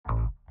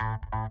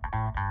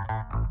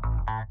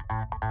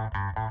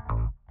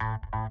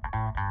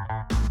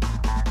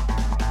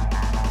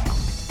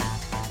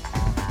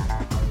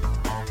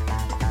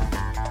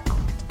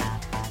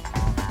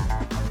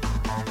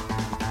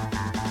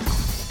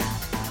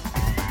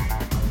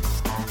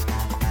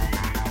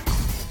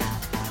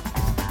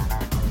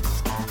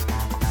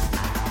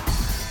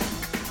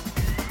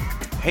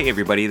Hey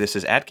everybody, this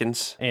is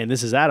Atkins, And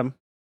this is Adam.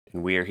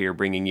 and we are here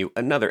bringing you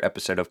another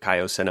episode of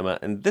Kaio-Cinema,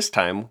 and this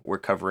time we're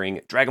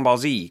covering Dragon Ball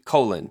Z,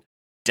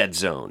 Dead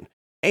Zone.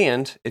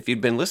 And if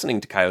you'd been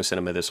listening to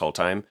Kaio-Cinema this whole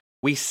time,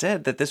 we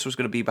said that this was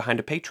going to be behind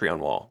a Patreon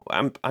wall.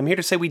 I'm here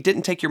to say we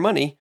didn't take your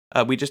money,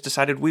 we just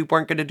decided we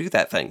weren't going to do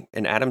that thing,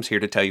 and Adam's here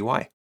to tell you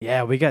why.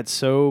 Yeah, we got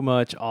so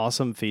much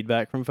awesome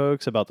feedback from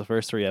folks about the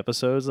first 3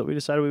 episodes that we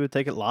decided we would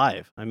take it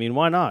live. I mean,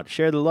 why not?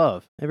 Share the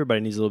love. Everybody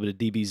needs a little bit of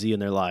DBZ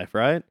in their life,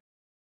 right?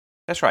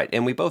 That's right,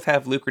 and we both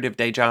have lucrative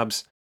day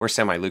jobs. We're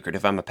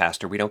semi-lucrative. I'm a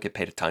pastor. We don't get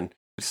paid a ton.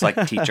 It's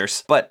like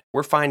teachers. But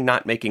we're fine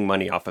not making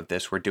money off of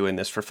this. We're doing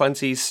this for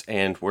funsies,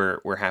 and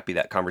we're happy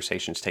that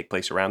conversations take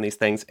place around these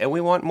things, and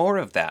we want more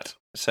of that.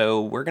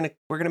 So we're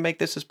gonna make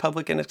this as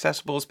public and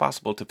accessible as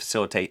possible to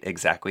facilitate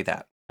exactly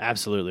that.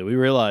 Absolutely. We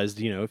realized,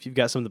 if you've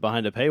got something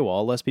behind a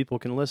paywall, less people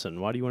can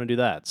listen. Why do you want to do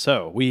that?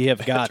 So we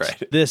have got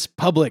this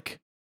public.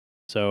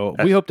 So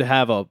we hope to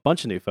have a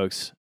bunch of new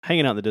folks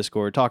hanging out in the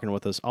Discord, talking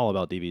with us all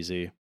about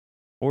DBZ.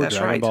 Or That's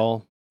Dragon right.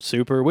 Ball,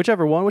 Super,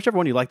 whichever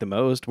one you like the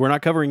most. We're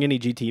not covering any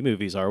GT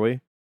movies, are we?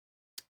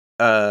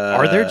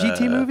 Are there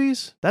GT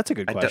movies? That's a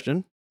good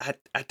question. I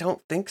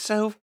don't think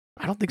so.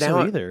 I don't think so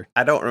either.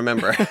 I don't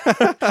remember.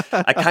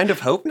 I kind of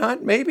hope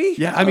not, maybe?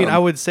 Yeah, I mean, I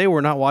would say we're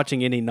not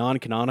watching any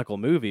non-canonical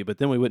movie, but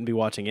then we wouldn't be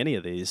watching any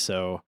of these,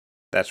 so...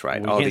 That's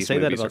right. We All can't these say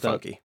that movies are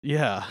about funky.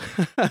 Yeah.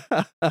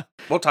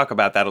 We'll talk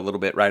about that a little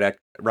bit right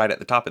at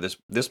the top of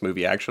this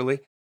movie,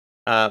 actually.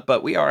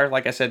 But we are,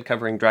 like I said,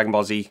 covering Dragon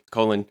Ball Z,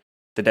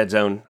 The Dead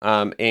Zone.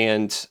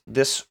 And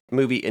this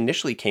movie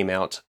initially came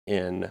out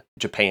in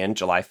Japan,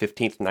 July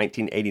 15th,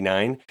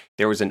 1989.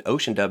 There was an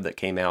Ocean dub that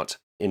came out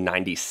in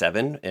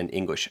 97, an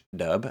English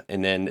dub.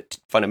 And then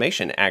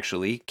Funimation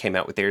actually came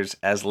out with theirs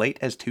as late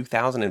as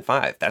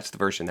 2005. That's the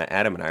version that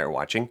Adam and I are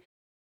watching.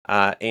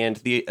 And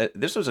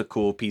this was a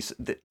cool piece.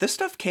 This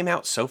stuff came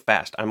out so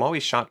fast. I'm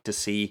always shocked to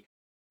see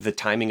the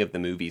timing of the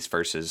movies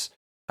versus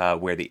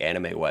where the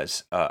anime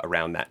was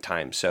around that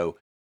time. So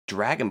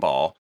Dragon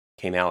Ball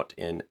came out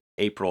in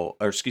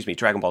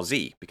Dragon Ball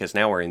Z, because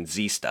now we're in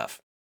Z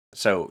stuff.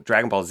 So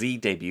Dragon Ball Z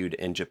debuted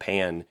in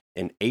Japan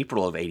in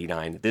April of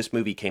 89. This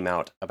movie came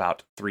out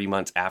about 3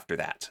 months after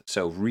that.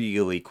 So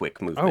really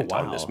quick movement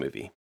on this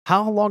movie.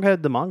 How long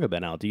had the manga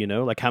been out? Do you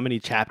know? Like, how many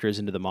chapters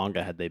into the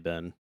manga had they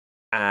been?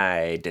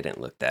 I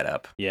didn't look that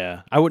up.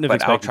 Yeah, I wouldn't have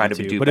expected I'll try to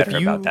do better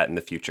about that in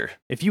the future.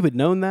 If you had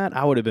known that,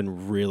 I would have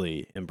been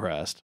really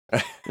impressed.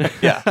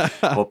 Yeah,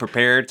 well,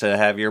 prepare to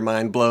have your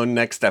mind blown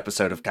next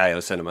episode of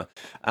Kaio-Cinema.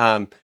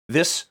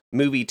 This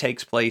movie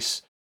takes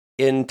place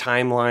in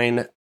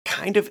timeline,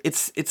 kind of,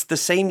 it's the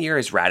same year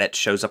as Raditz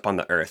shows up on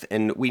the Earth.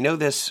 And we know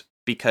this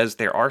because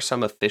there are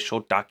some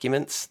official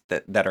documents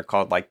that are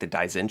called like the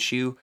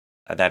Daizenshu,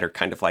 that are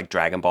kind of like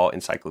Dragon Ball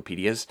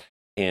encyclopedias.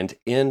 And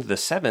in the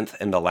 7th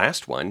and the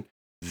last one,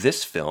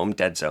 this film,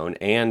 Dead Zone,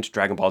 and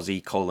Dragon Ball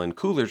Z: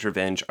 Cooler's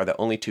Revenge are the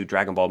only 2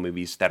 Dragon Ball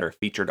movies that are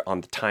featured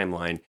on the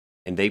timeline,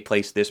 and they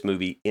place this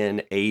movie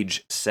in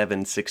age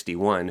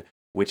 761,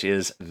 which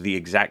is the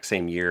exact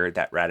same year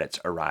that Raditz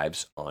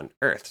arrives on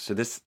Earth. So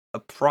this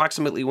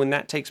approximately when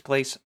that takes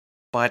place,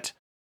 but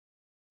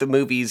the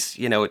movies,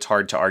 it's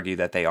hard to argue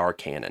that they are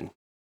canon.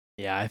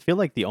 Yeah, I feel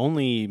like the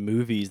only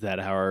movies that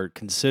are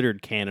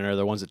considered canon are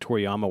the ones that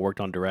Toriyama worked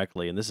on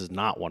directly, and this is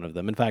not one of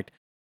them. In fact,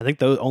 I think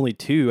those only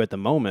 2 at the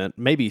moment,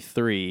 maybe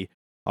 3,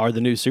 are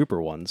the new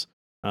Super ones.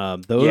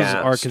 Those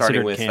are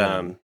considered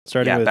canon.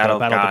 Starting with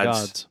Battle of the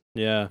Gods.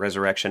 Yeah.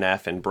 Resurrection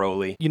F and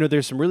Broly.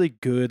 There's some really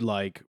good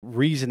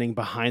reasoning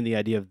behind the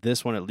idea of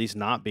this one at least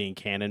not being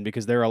canon,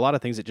 because there are a lot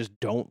of things that just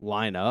don't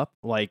line up.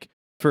 Like,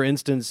 for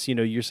instance,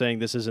 you're saying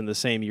this is in the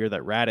same year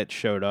that Raditz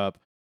showed up.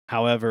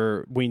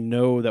 However, we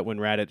know that when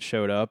Raditz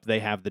showed up, they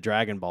have the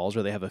Dragon Balls,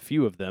 or they have a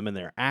few of them, and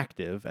they're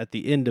active. At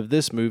the end of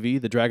this movie,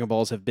 the Dragon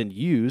Balls have been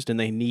used, and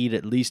they need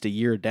at least a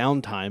year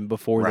downtime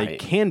before they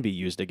can be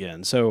used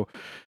again. So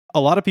a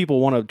lot of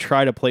people want to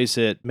try to place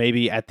it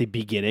maybe at the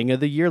beginning of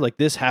the year. Like,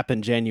 this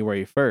happened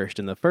January 1st,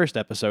 and the first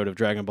episode of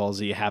Dragon Ball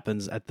Z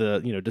happens at the,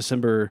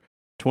 December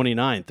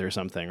 29th or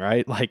something,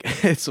 right? Like,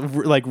 it's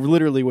like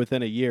literally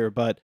within a year,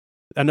 but...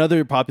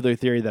 Another popular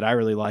theory that I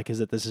really like is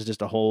that this is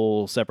just a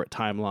whole separate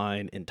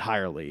timeline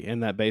entirely,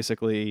 and that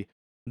basically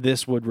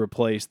this would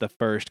replace the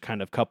first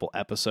kind of couple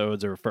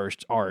episodes or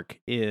first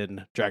arc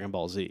in Dragon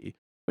Ball Z,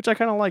 which I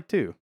kind of like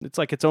too. It's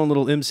like its own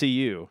little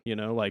MCU,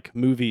 like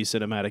movie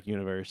cinematic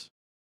universe.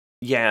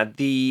 Yeah,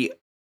 the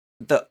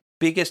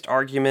biggest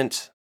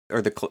argument,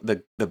 or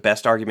the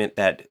best argument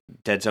that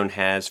Dead Zone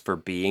has for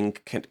being,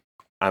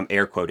 I'm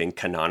air quoting,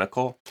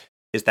 canonical,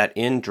 is that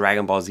in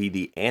Dragon Ball Z,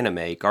 the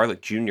anime,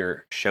 Garlic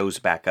Jr. shows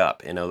back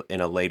up in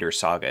a later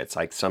saga. It's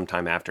like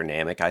sometime after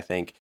Namek, I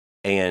think.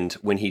 And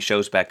when he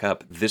shows back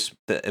up, the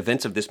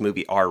events of this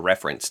movie are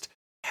referenced.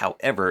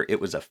 However,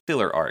 it was a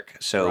filler arc,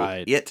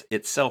 so it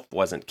itself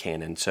wasn't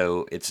canon.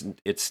 So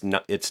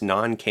it's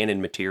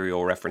non-canon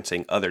material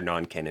referencing other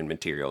non-canon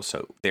material.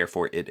 So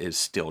therefore, it is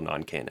still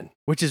non-canon.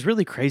 Which is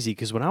really crazy,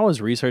 because when I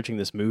was researching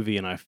this movie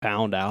and I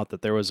found out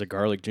that there was a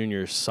Garlic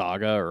Jr.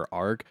 saga or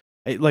arc,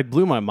 It like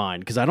blew my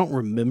mind because I don't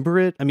remember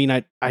it. I mean,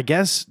 I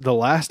guess the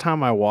last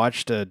time I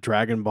watched a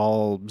Dragon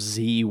Ball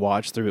Z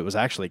watch through, it was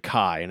actually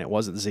Kai and it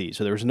wasn't Z,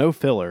 so there was no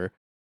filler.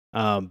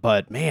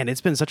 But man,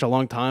 it's been such a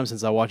long time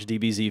since I watched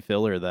DBZ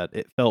filler that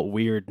it felt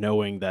weird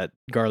knowing that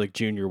Garlic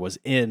Jr. was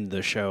in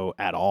the show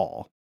at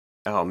all.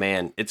 Oh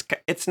man,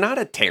 it's not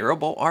a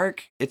terrible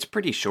arc. It's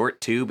pretty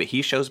short too, but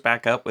he shows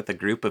back up with a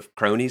group of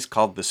cronies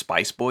called the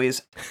Spice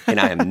Boys, and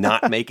I am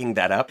not making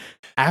that up.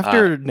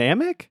 After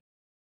Namek?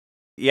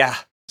 Yeah.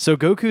 So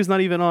Goku's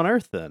not even on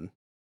Earth then?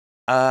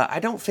 I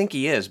don't think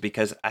he is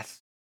because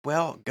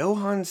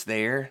Gohan's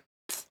there.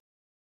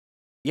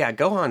 Yeah,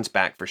 Gohan's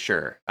back for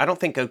sure. I don't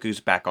think Goku's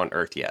back on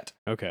Earth yet.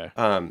 Okay.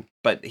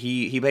 But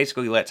he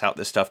basically lets out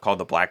this stuff called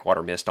the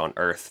Blackwater Mist on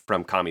Earth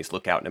from Kami's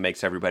Lookout, and it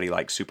makes everybody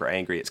like super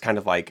angry. It's kind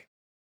of like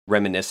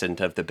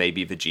reminiscent of the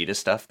Baby Vegeta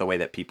stuff, the way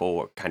that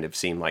people kind of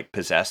seem like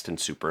possessed and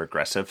super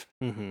aggressive.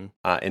 Mm-hmm.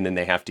 And then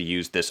they have to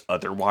use this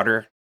other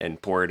water and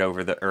pour it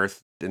over the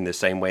Earth in the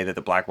same way that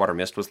the Blackwater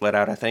Mist was let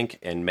out, I think,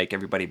 and make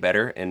everybody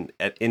better. And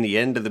in the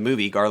end of the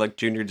movie, Garlic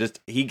Jr.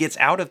 he gets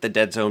out of the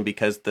dead zone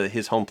because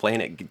his home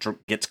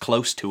planet gets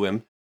close to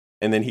him,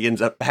 and then he ends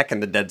up back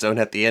in the dead zone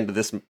at the end of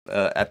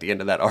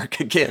that arc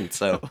again.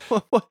 So,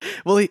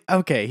 well,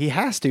 he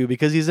has to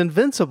because he's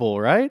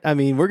invincible, right? I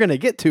mean, we're gonna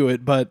get to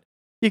it, but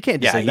you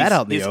can't just say that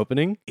out in the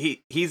opening.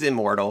 He's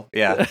immortal.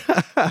 Yeah.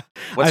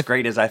 What's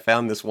great is I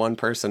found this one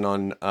person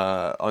on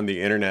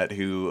the internet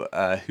who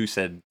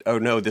said, "Oh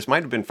no, this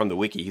might have been from the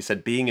wiki." He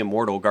said, "Being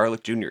immortal,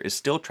 Garlic Jr. is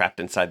still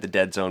trapped inside the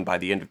dead zone by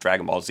the end of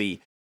Dragon Ball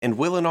Z, and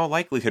will in all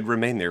likelihood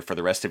remain there for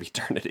the rest of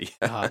eternity."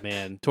 Oh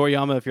man,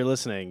 Toriyama, if you're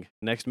listening,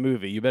 next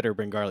movie you better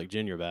bring Garlic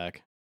Jr.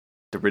 back.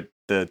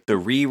 The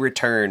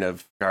re-return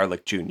of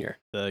Garlic Jr.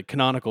 The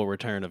canonical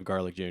return of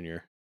Garlic Jr.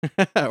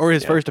 or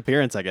his first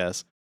appearance, I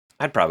guess.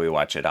 I'd probably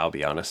watch it, I'll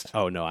be honest.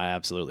 Oh, no, I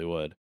absolutely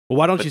would. Well,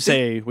 why don't you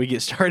say we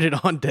get started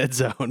on Dead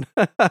Zone?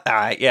 All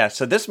right, yeah.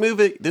 So this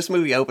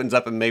movie opens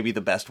up in maybe the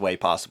best way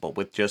possible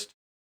with just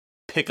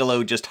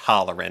Piccolo just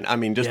hollering. I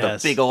mean, just a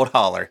big old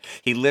holler.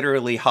 He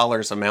literally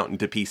hollers a mountain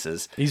to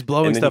pieces. He's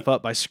blowing stuff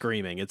up by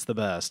screaming. It's the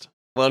best.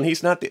 Well, and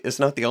it's not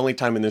the only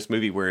time in this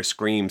movie where a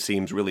scream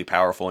seems really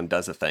powerful and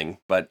does a thing,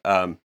 but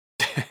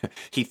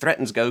he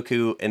threatens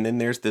Goku, and then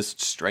there's this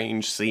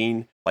strange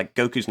scene. Like,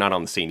 Goku's not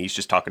on the scene. He's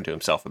just talking to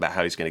himself about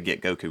how he's going to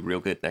get Goku real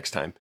good next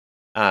time.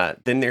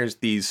 Then there's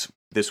this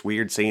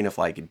weird scene of,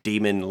 like,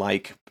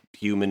 demon-like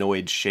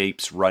humanoid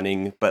shapes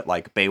running, but,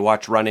 like,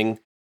 Baywatch running,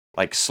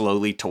 like,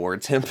 slowly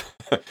towards him.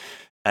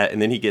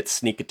 And then he gets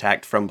sneak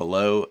attacked from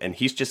below, and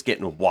he's just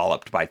getting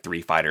walloped by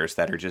 3 fighters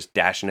that are just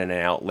dashing in and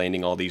out,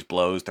 landing all these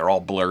blows. They're all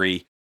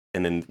blurry.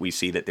 And then we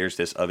see that there's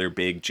this other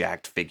big,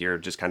 jacked figure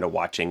just kind of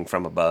watching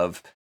from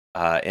above.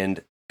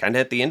 And kind of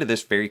at the end of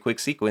this very quick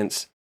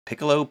sequence,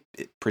 Piccolo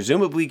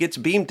presumably gets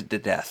beamed to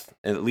death.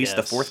 At least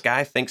the 4th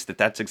guy thinks that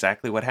that's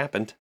exactly what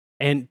happened.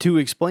 And to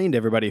explain to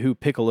everybody who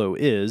Piccolo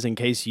is, in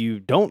case you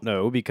don't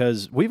know,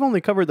 because we've only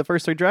covered the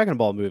first 3 Dragon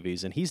Ball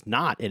movies, and he's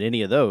not in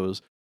any of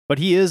those, but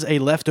he is a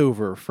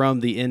leftover from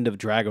the end of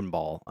Dragon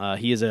Ball.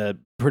 He is a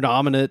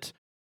predominant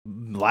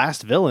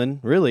last villain,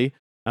 really,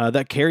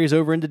 that carries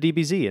over into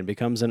DBZ and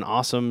becomes an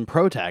awesome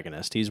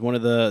protagonist. He's one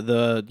of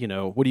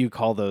the what do you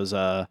call those?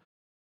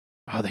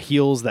 The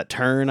heels that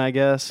turn, I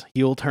guess,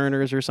 heel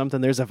turners or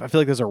something. I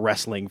feel like there's a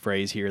wrestling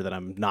phrase here that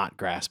I'm not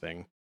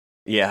grasping.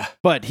 Yeah,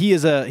 but he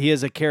is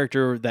a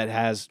character that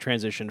has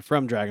transitioned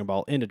from Dragon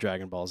Ball into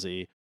Dragon Ball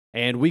Z,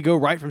 and we go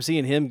right from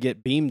seeing him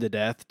get beamed to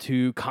death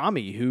to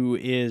Kami, who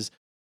is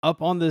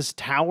up on this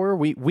tower.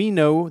 We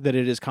know that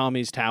it is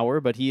Kami's tower,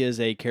 but he is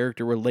a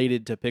character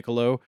related to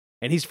Piccolo,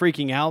 and he's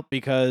freaking out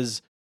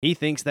because he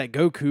thinks that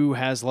Goku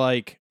has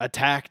like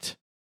attacked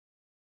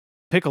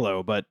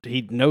Piccolo, but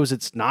he knows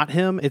it's not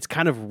him. It's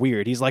kind of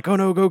weird. He's like, "Oh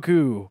no,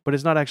 Goku," but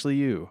it's not actually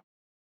you.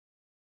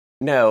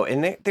 No,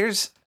 and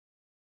there's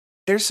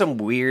some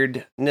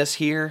weirdness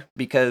here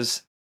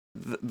because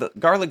the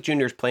Garlic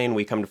Jr.'s plan,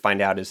 we come to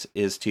find out,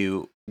 is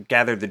to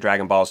gather the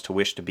Dragon Balls to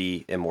wish to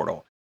be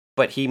immortal.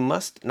 But he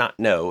must not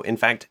know. In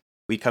fact,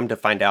 we come to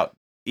find out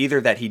either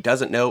that he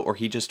doesn't know or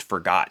he just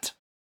forgot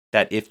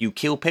that if you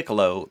kill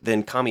Piccolo,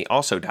 then Kami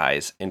also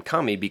dies. And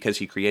Kami, because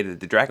he created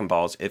the Dragon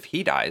Balls, if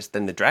he dies,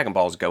 then the Dragon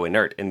Balls go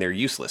inert and they're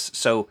useless.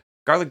 So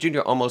Garlic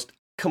Jr. almost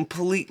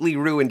completely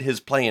ruined his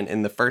plan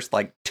in the first,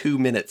 2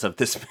 minutes of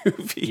this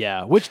movie.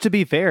 Yeah, which, to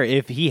be fair,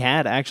 if he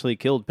had actually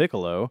killed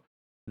Piccolo,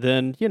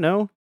 then,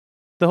 the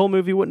whole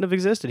movie wouldn't have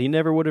existed. He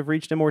never would have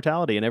reached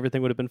immortality and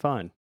everything would have been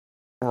fine.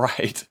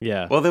 Right.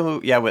 Yeah. Well,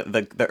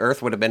 the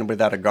Earth would have been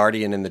without a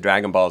guardian in the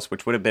Dragon Balls,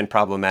 which would have been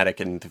problematic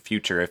in the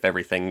future if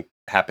everything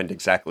happened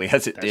exactly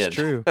as it did. That's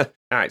true. All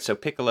right, so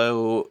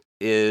Piccolo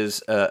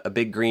is a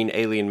big green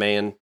alien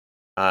man,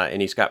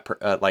 and he's got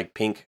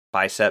pink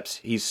biceps.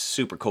 He's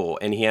super cool,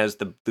 and he has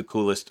the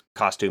coolest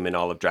costume in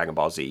all of Dragon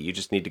Ball Z. You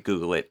just need to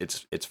Google it.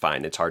 It's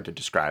fine. It's hard to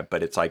describe,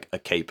 but it's like a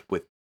cape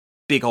with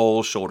big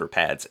old shoulder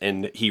pads,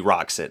 and he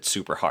rocks it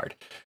super hard.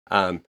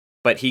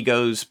 But he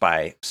goes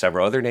by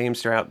several other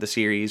names throughout the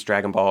series,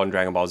 Dragon Ball and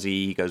Dragon Ball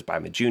Z. He goes by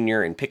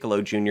Junior and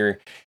Piccolo Junior.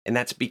 And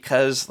that's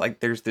because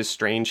like there's this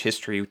strange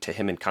history to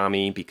him and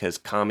Kami, because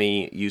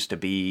Kami used to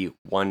be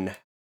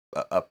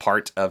a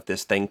part of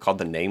this thing called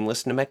the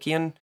Nameless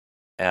Namekian.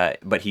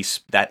 But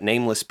that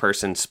nameless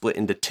person split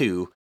into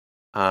two.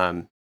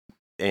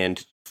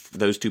 And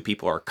those two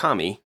people are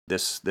Kami,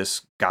 this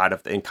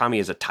god and Kami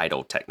is a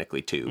title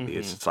technically too,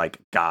 because it's like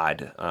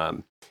God.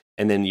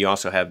 And then you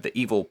also have the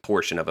evil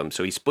portion of him.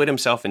 So he split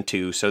himself in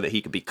two so that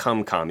he could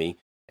become Kami.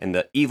 And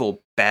the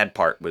evil bad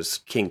part was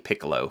King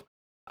Piccolo.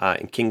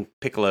 And King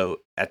Piccolo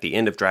at the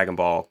end of Dragon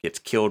Ball gets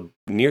killed,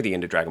 near the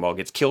end of Dragon Ball,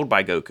 gets killed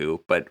by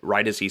Goku. But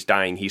right as he's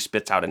dying, he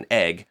spits out an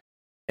egg.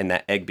 And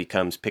that egg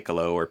becomes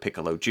Piccolo or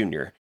Piccolo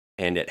Jr.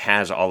 And it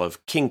has all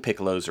of King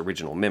Piccolo's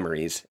original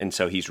memories. And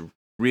so he's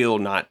real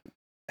not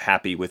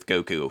happy with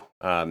Goku.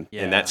 And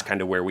that's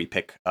kind of where we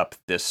pick up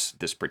this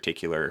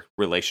particular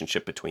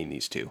relationship between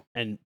these two.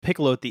 And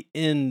Piccolo at the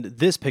end,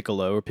 this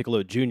Piccolo or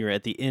Piccolo Jr.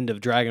 at the end of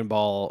Dragon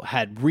Ball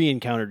had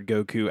re-encountered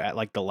Goku at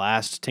like the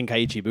last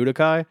Tenkaichi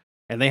Budokai,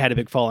 and they had a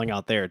big falling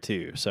out there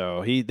too.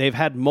 So they've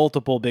had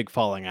multiple big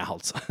falling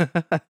outs.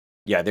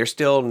 Yeah, they're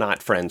still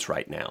not friends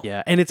right now.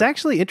 Yeah, and it's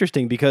actually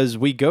interesting because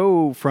we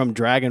go from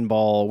Dragon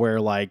Ball,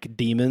 where like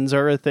demons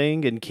are a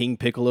thing and King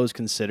Piccolo's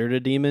considered a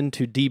demon,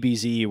 to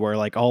DBZ, where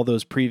like all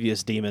those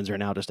previous demons are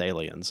now just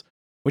aliens,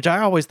 which I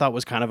always thought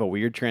was kind of a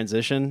weird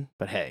transition,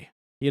 but hey,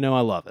 I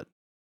love it.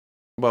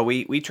 Well,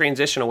 we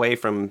transition away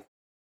from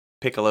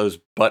Piccolo's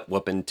butt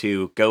whooping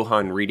to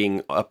Gohan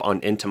reading up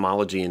on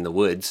entomology in the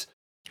woods,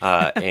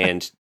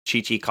 and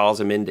Chi-Chi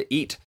calls him in to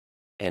eat,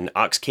 and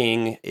Ox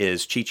King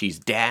is Chi-Chi's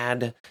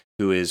dad,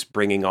 who is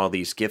bringing all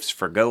these gifts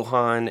for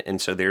Gohan. And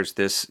so there's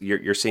this,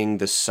 you're seeing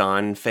the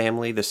Son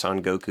family, the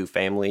Son Goku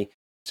family.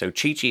 So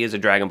Chi-Chi is a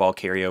Dragon Ball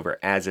carryover,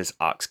 as is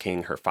Ox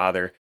King, her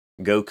father.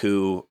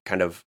 Goku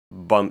kind of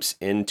bumps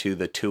into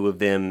the two of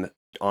them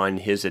on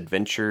his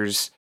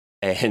adventures.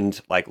 And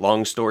like,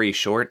 long story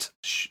short,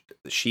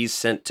 she's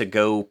sent to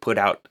go put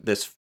out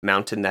this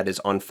mountain that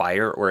is on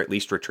fire, or at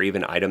least retrieve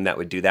an item that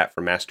would do that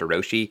for Master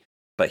Roshi,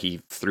 but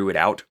he threw it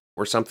out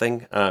or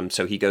something.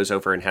 So he goes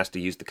over and has to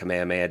use the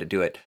Kamehameha to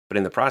do it. But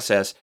in the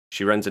process,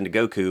 she runs into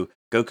Goku.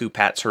 Goku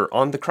pats her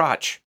on the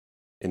crotch,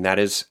 and that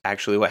is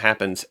actually what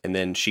happens. And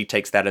then she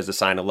takes that as a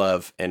sign of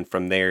love. And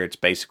from there, it's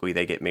basically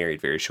they get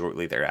married very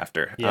shortly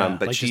thereafter. Yeah,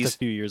 but like she's just a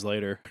few years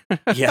later.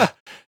 Yeah,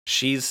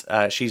 she's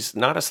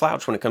not a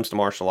slouch when it comes to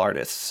martial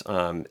artists.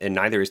 And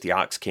neither is the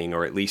Ox King,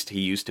 or at least he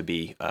used to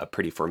be a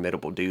pretty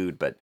formidable dude.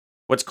 But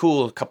what's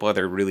cool, a couple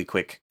other really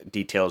quick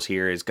details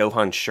here, is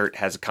Gohan's shirt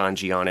has a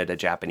kanji on it, a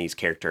Japanese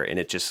character, and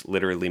it just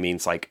literally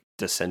means like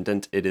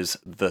descendant. It is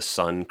the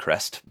sun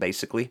crest,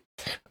 basically.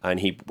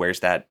 And he wears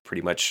that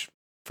pretty much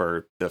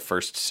for the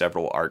first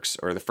several arcs,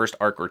 or the first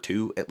arc or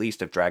two, at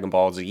least, of Dragon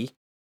Ball Z.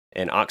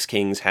 And Ox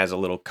King's has a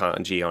little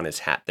kanji on his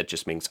hat that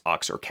just means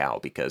ox or cow,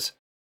 because,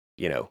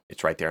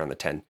 it's right there on the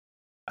 10.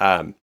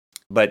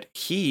 But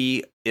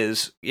he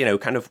is,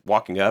 kind of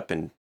walking up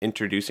and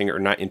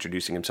not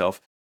introducing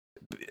himself,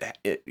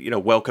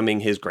 welcoming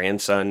his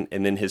grandson,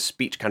 and then his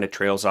speech kind of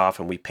trails off,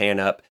 and we pan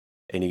up,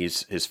 and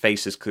his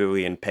face is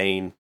clearly in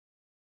pain.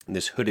 And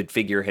this hooded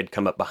figure had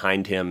come up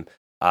behind him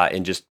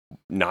and just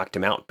knocked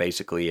him out,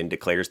 basically, and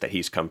declares that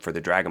he's come for the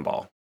Dragon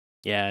Ball.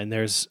 Yeah, and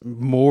there's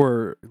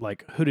more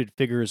like hooded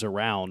figures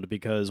around,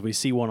 because we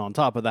see one on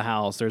top of the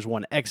house, there's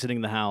one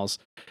exiting the house,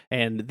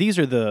 and these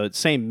are the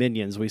same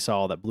minions we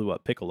saw that blew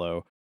up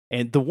Piccolo.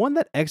 And the one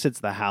that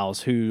exits the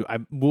house, who I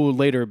will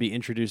later be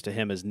introduced to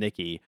him as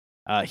Nikki,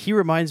 he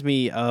reminds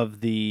me of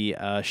the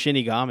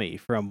Shinigami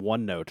from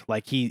One Note.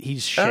 Like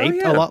he's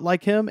shaped a lot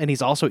like him, and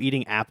he's also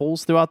eating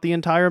apples throughout the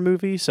entire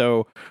movie.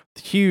 So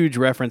huge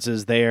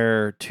references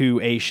there to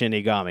a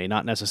Shinigami,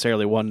 not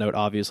necessarily One Note,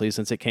 obviously,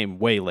 since it came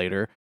way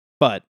later,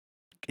 but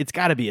it's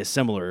got to be a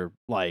similar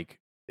like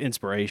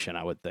inspiration,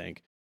 I would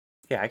think.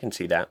 Yeah, I can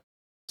see that.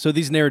 So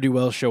these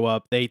ne'er-do-wells show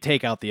up, they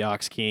take out the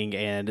Ox King,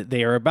 and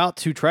they are about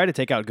to try to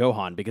take out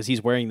Gohan because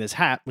he's wearing this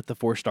hat with the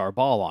 4-star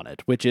ball on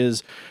it, which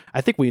is,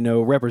 I think we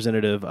know,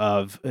 representative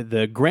of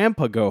the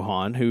Grandpa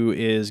Gohan, who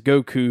is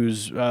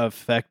Goku's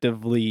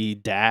effectively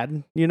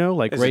dad,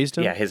 raised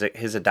him. Yeah,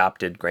 his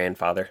adopted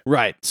grandfather.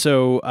 Right.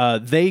 So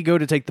they go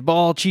to take the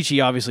ball. Chi-Chi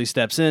obviously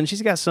steps in.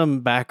 She's got some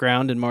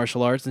background in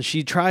martial arts, and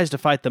she tries to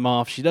fight them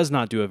off. She does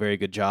not do a very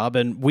good job,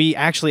 and we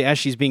actually, as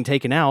she's being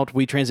taken out,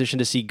 we transition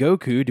to see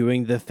Goku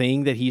doing the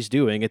thing that he's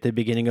doing at the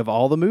beginning of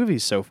all the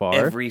movies so far.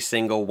 Every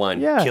single one.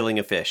 Yeah. Killing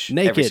a fish.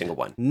 Naked. Every single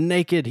one.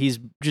 Naked. He's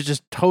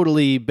just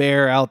totally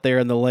bare out there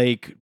in the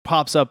lake,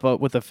 pops up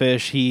with a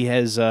fish. He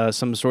has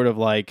some sort of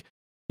like,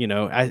 in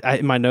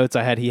my notes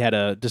I had he had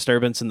a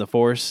disturbance in the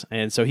force,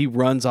 and so he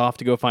runs off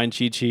to go find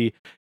Chi-Chi.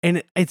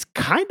 And it's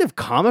kind of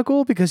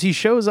comical because he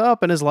shows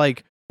up and is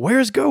like,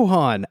 "Where's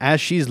Gohan?"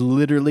 as she's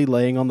literally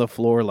laying on the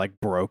floor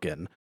like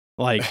broken.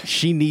 Like,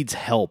 she needs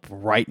help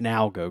right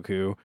now,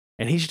 Goku.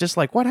 And he's just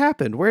like, "What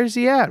happened? Where is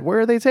he at? Where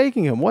are they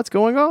taking him? What's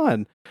going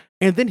on?"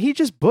 And then he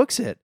just books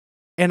it.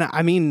 And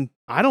I mean,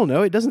 I don't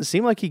know. It doesn't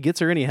seem like he gets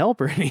her any help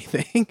or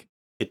anything.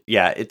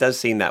 it does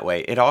seem that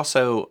way. It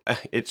also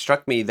it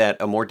struck me that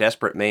a more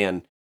desperate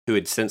man who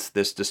had sensed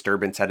this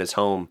disturbance at his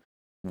home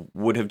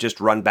would have just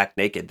run back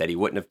naked. That he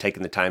wouldn't have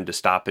taken the time to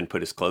stop and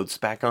put his clothes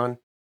back on.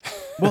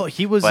 Well,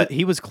 he But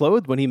was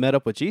clothed when he met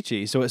up with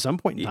Chi-Chi, so at some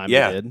point in time he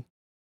yeah, did.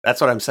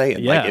 that's what I'm saying.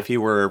 Like Yeah. if he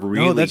were No,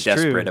 really that's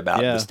desperate true.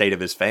 about Yeah. the state of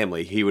his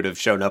family, he would have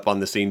shown up on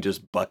the scene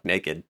just buck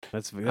naked.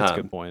 That's a good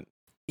Um, point.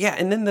 Yeah,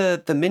 and then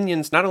the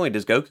minions. Not only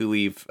does Goku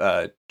leave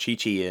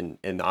Chi-Chi and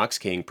the Ox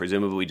King,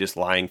 presumably just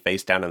lying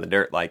face down in the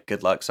dirt, like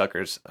 "Good luck,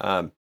 suckers."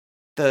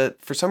 The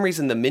for some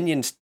reason the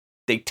minions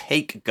they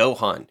take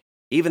Gohan,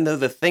 even though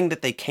the thing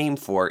that they came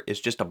for is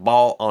just a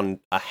ball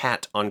on a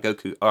hat on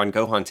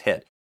Gohan's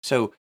head.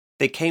 So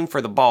they came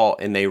for the ball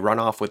and they run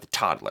off with the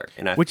toddler,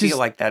 and I Which feel is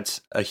like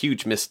that's a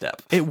huge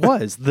misstep. It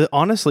was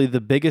honestly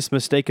the biggest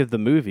mistake of the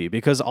movie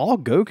because all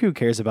Goku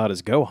cares about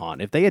is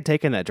Gohan. If they had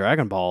taken that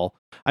Dragon Ball,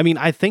 I mean,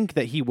 I think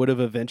that he would have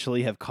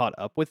eventually have caught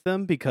up with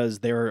them because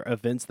there are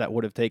events that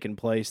would have taken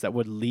place that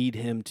would lead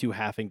him to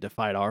having to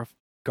fight off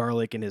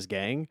Garlic and his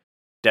gang.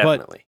 But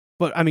Definitely.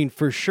 but I mean,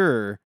 for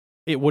sure,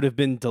 it would have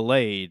been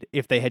delayed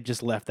if they had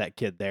just left that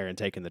kid there and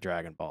taken the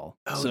Dragon Ball.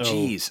 Oh, So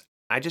geez.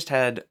 I just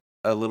had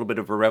a little bit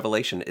of a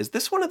revelation. Is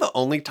this one of the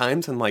only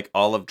times in like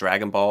all of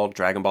Dragon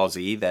Ball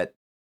Z that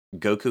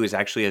Goku is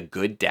actually a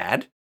good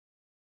dad?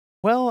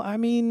 well, I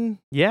mean,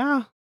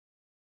 yeah,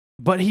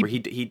 but Where he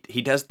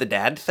does the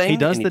dad thing he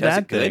does and the he does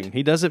dad it good? thing.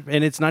 He does it,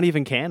 and it's not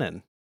even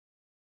canon.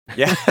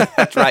 Yeah,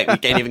 that's right. We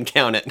can't even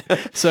count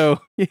it. So,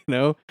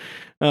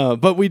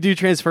 but we do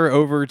transfer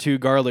over to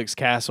Garlic's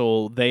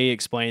castle. They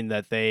explain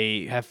that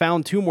they have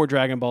found 2 more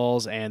Dragon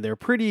Balls and they're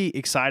pretty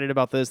excited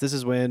about this. This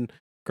is when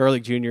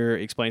Garlic Jr.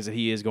 explains that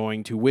he is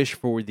going to wish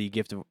for the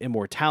gift of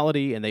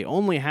immortality and they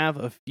only have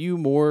a few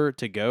more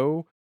to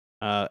go.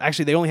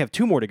 Actually, they only have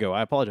 2 more to go.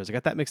 I apologize. I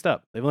got that mixed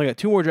up. They've only got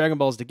 2 more Dragon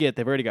Balls to get.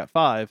 They've already got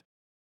 5.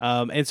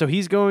 And so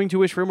he's going to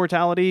wish for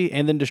immortality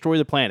and then destroy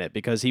the planet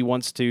because he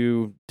wants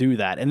to do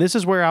that. And this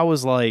is where I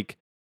was like,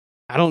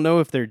 I don't know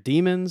if they're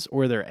demons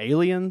or they're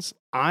aliens.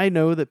 I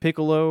know that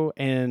Piccolo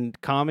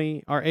and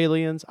Kami are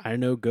aliens. I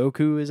know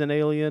Goku is an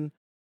alien,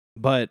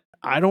 but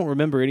I don't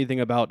remember anything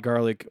about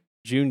Garlic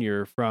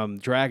Jr. from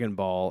Dragon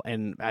Ball.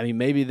 And I mean,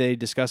 maybe they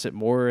discuss it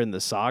more in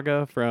the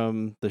saga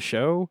from the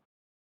show.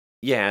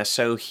 Yeah,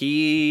 so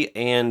he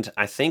and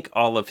I think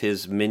all of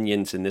his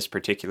minions in this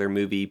particular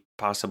movie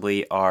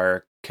possibly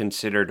are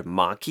considered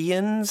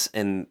Machians,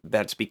 and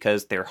that's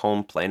because their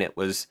home planet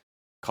was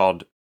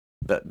called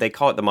they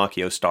call it the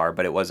Machio star,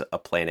 but it was a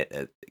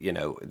planet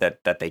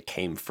that they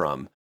came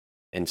from.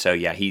 And so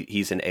yeah,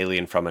 he's an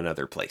alien from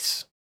another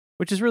place.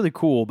 Which is really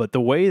cool, but the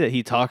way that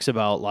he talks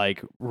about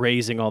like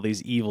raising all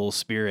these evil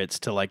spirits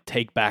to like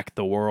take back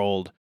the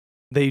world,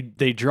 they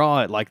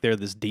draw it like they're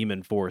this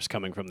demon force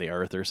coming from the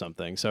earth or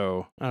something.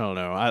 So I don't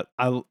know.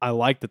 I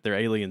like that they're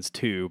aliens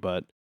too,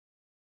 but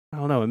I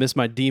don't know. I miss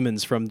my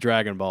demons from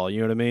Dragon Ball. You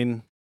know what I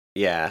mean?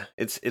 Yeah,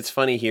 it's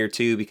funny here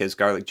too because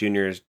Garlic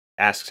Jr.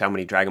 asks how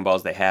many Dragon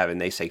Balls they have,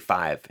 and they say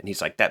 5, and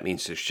he's like, "That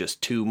means there's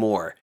just 2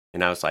 more."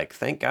 And I was like,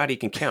 "Thank God he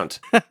can count."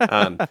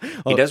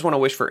 He does want to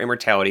wish for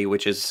immortality,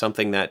 which is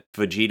something that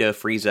Vegeta,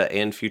 Frieza,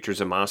 and Future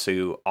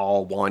Zamasu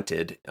all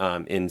wanted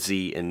in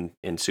Z and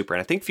in Super. And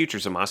I think Future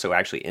Zamasu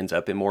actually ends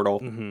up immortal.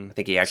 Mm-hmm. I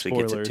think he actually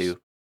Spoilers. gets it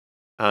too.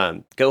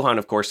 Gohan,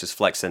 of course, is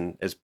flexing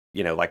as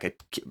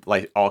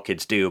like all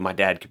kids do. My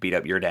dad could beat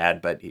up your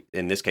dad, but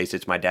in this case,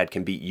 it's my dad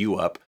can beat you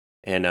up.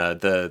 And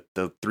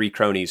the 3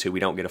 cronies who we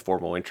don't get a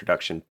formal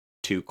introduction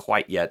to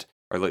quite yet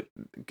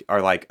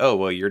are like, oh,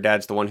 well, your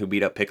dad's the one who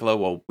beat up Piccolo.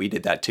 Well, we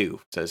did that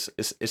too. So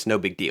it's no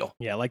big deal.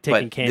 Yeah, like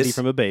taking But candy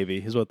from a baby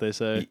is what they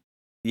say.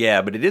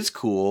 Yeah, but it is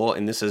cool,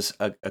 and this is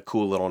a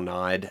cool little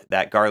nod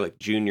that Garlic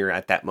Jr.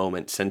 at that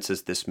moment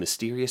senses this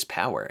mysterious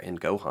power in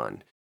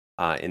Gohan.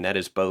 And that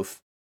is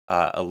both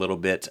a little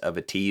bit of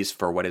a tease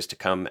for what is to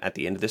come at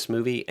the end of this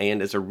movie,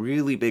 and is a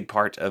really big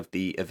part of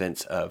the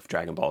events of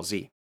Dragon Ball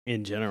Z.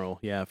 In general,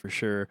 yeah, for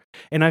sure.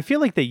 And I feel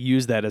like they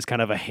use that as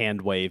kind of a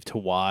hand wave to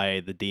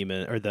why the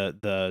demon or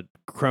the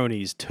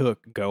cronies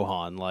took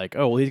Gohan. Like,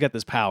 oh, well, he's got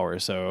this power,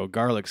 so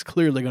Garlic's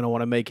clearly going to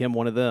want to make him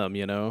one of them,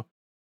 you know?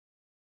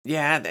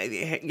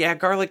 Yeah,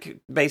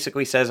 Garlic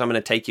basically says, I'm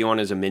going to take you on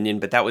as a minion,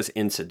 but that was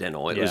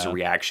incidental. It was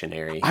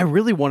reactionary. I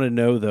really want to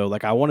know, though,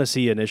 like, I want to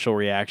see initial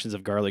reactions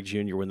of Garlic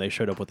Jr. when they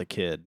showed up with a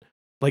kid.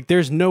 Like,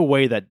 there's no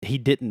way that he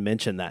didn't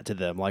mention that to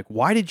them. Like,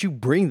 why did you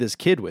bring this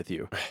kid with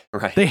you?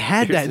 Right. They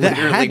had There's that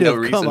literally had to no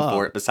have reason come up.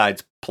 for it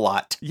besides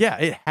plot. Yeah,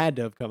 it had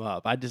to have come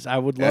up. I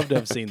would love to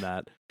have seen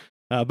that.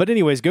 But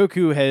anyways,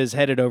 Goku has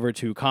headed over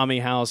to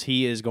Kami House.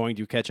 He is going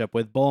to catch up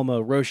with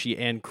Bulma, Roshi,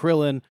 and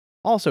Krillin.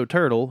 Also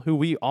Turtle, who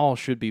we all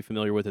should be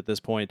familiar with at this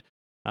point.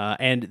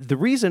 And the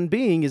reason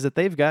being is that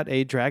they've got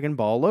a Dragon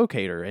Ball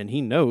locator, and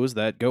he knows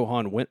that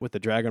Gohan went with the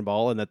Dragon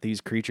Ball and that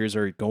these creatures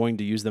are going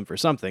to use them for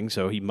something,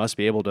 so he must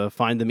be able to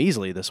find them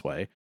easily this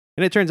way.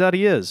 And it turns out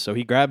he is, so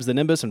he grabs the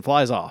Nimbus and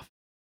flies off.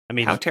 I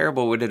mean, how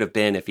terrible would it have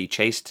been if he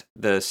chased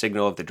the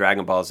signal of the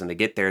Dragon Balls and they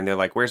get there and they're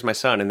like, where's my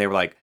son? And they were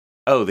like,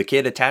 oh, the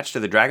kid attached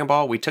to the Dragon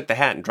Ball? We took the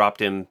hat and dropped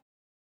him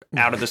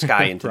out of the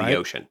sky into right? the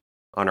ocean.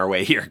 on our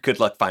way here. Good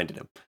luck finding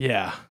him.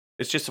 Yeah,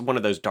 It's just one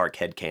of those dark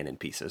headcanon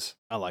pieces.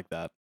 I like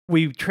that.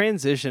 We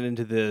transition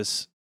into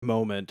this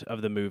moment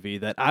of the movie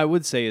that I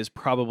would say is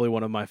probably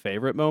one of my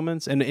favorite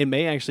moments, and it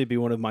may actually be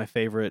one of my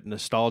favorite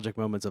nostalgic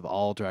moments of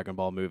all Dragon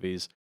Ball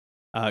movies.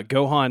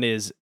 Gohan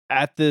is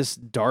at this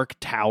dark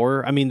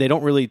tower. I mean, they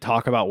don't really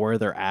talk about where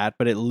they're at,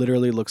 but it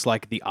literally looks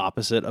like the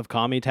opposite of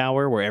Kami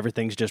Tower, where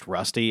everything's just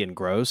rusty and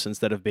gross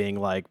instead of being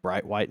like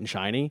bright white and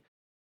shiny.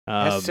 It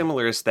has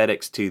similar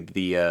aesthetics to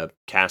the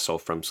castle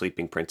from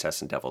Sleeping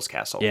Princess and Devil's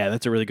Castle. Yeah,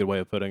 that's a really good way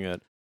of putting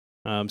it.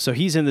 So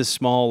he's in this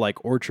small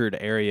like orchard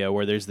area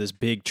where there's this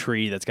big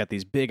tree that's got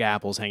these big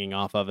apples hanging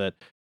off of it,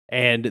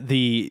 and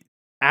the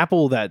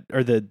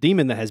the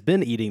demon that has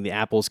been eating the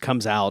apples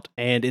comes out,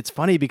 and it's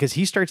funny because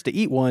he starts to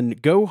eat one.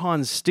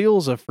 Gohan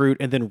steals a fruit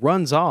and then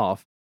runs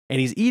off, and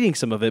he's eating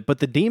some of it, but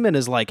the demon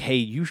is like, "Hey,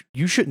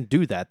 you shouldn't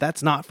do that.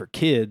 That's not for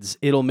kids.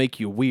 It'll make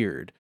you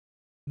weird."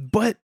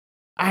 But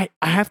I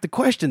have to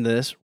question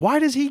this. Why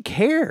does he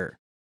care?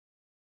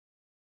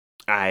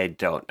 I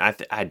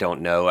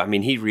don't know. I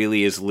mean, he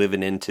really is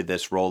living into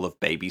this role of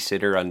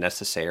babysitter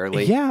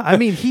unnecessarily. Yeah, I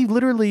mean, he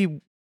literally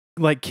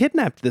like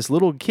kidnapped this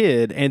little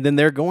kid, and then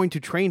they're going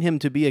to train him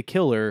to be a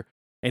killer,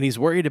 and he's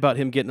worried about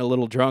him getting a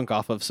little drunk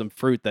off of some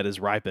fruit that is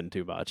ripened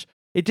too much.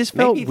 It just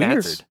felt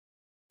weird.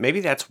 Maybe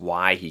that's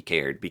why he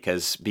cared,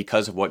 because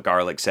of what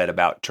Garlic said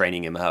about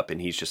training him up, and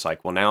he's just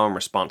like, well, now I'm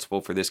responsible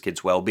for this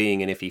kid's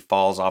well-being, and if he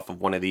falls off of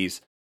one of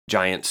these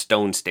giant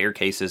stone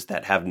staircases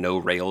that have no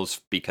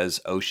rails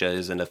because OSHA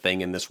isn't a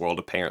thing in this world,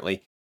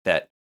 apparently,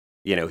 that,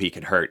 he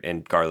could hurt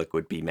and Garlic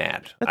would be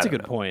mad. That's a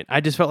good point.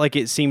 I just felt like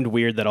it seemed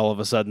weird that all of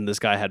a sudden this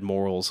guy had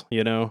morals,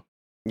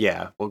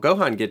 Yeah, well,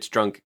 Gohan gets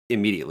drunk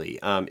immediately.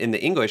 In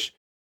the English,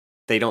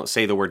 they don't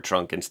say the word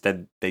drunk.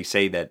 Instead, they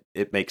say that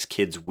it makes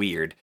kids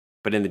weird.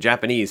 But in the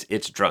Japanese,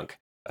 it's drunk.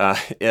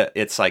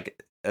 It's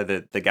like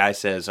the guy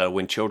says,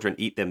 when children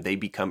eat them, they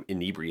become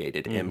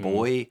inebriated. Mm-hmm. And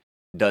boy,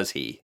 does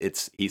he.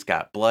 He's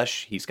got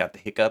blush, he's got the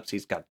hiccups,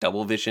 he's got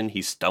double vision,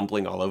 he's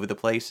stumbling all over the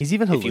place. He's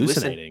even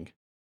hallucinating.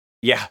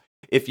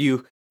 If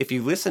you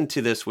listen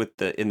to this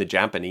in the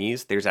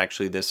Japanese, there's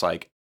actually this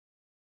like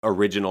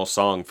original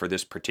song for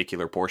this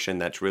particular portion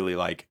that's really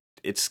like,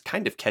 it's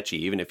kind of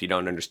catchy even if you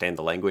don't understand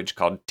the language,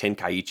 called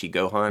Tenkaichi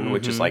Gohan,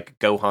 which is like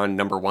Gohan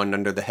 #1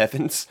 under the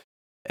heavens.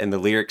 And the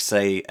lyrics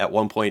say at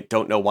one point,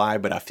 "Don't know why,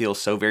 but I feel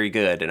so very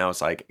good." And I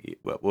was like,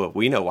 well,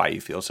 we know why you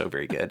feel so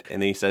very good.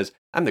 And then he says,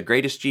 "I'm the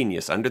greatest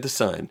genius under the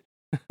sun."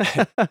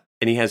 And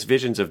he has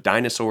visions of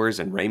dinosaurs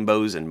and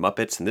rainbows and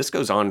Muppets. And this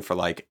goes on for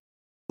like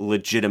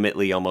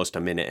legitimately almost a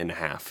minute and a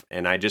half.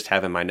 And I just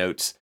have in my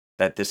notes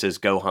that this is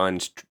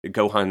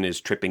Gohan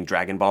is tripping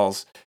Dragon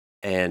Balls,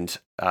 and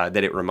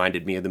that it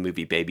reminded me of the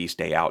movie Baby's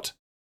Day Out.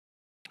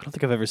 I don't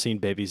think I've ever seen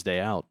Baby's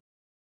Day Out.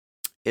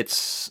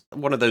 It's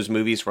one of those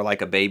movies where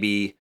like a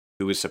baby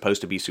who is supposed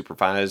to be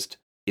supervised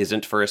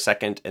isn't for a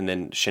second, and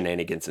then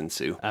shenanigans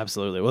ensue.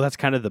 Absolutely. Well, that's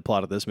kind of the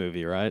plot of this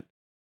movie, right?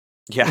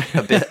 Yeah,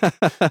 a bit.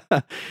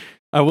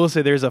 I will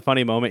say there's a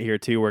funny moment here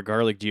too where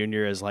Garlic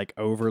Jr. is like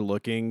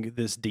overlooking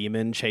this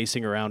demon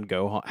chasing around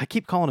Gohan. I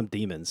keep calling them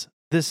demons.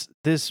 That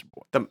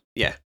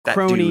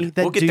crony, dude.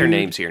 We'll get their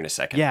names here in a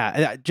second.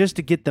 Yeah, just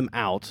to get them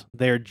out.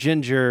 They're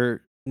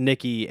Ginger,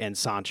 Nikki, and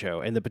Sancho,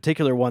 and the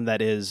particular one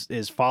that is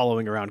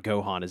following around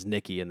Gohan is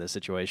Nikki in this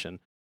situation.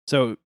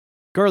 So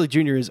Garlic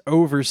Jr. is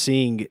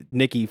overseeing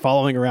Nikki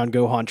following around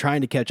Gohan,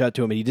 trying to catch up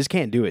to him, and he just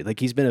can't do it. Like,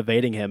 he's been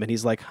evading him, and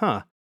he's like,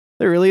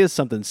 there really is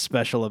something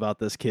special about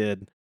this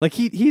kid. Like,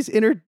 he's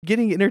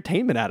getting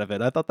entertainment out of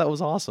it. I thought that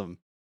was awesome.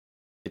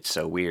 It's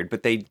so weird,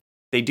 but they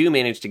do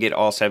manage to get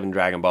all 7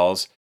 Dragon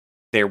Balls.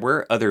 There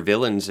were other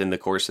villains in the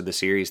course of the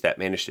series that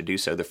managed to do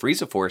so. The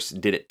Frieza Force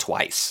did it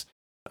twice.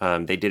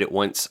 They did it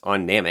once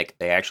on Namek.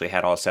 They actually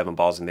had all 7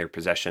 balls in their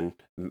possession.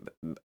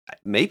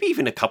 Maybe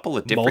even a couple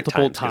of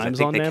different times.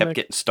 I think they kept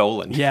getting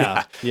stolen.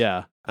 Yeah.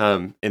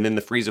 And then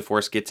the Frieza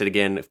Force gets it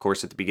again, of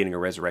course, at the beginning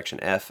of Resurrection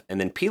F. And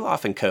then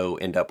Pilaf and Co.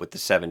 end up with the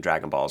 7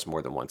 Dragon Balls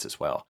more than once as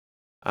well.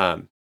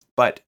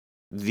 But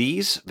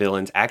these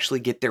villains actually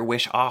get their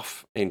wish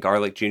off, and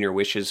Garlic Jr.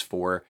 wishes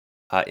for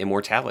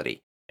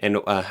immortality. And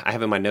I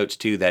have in my notes,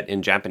 too, that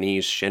in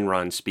Japanese,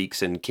 Shenron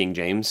speaks in King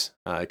James,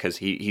 because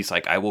he's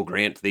like, "I will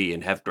grant thee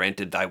and have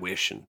granted thy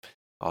wish," and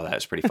all that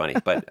is pretty funny.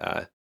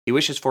 But he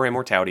wishes for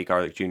immortality,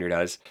 Garlic Jr.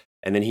 does,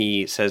 and then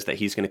he says that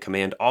he's going to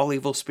command all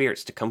evil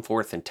spirits to come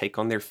forth and take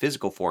on their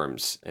physical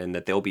forms, and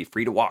that they'll be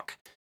free to walk,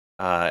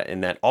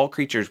 and that all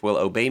creatures will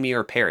obey me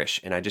or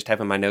perish. And I just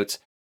have in my notes,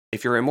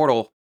 if you're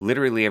immortal,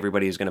 literally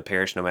everybody is going to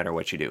perish no matter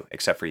what you do,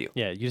 except for you.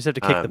 Yeah, you just have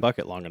to kick the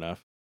bucket long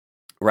enough.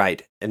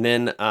 Right. And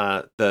then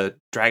the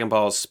Dragon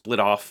Balls split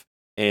off,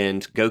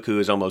 and Goku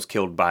is almost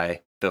killed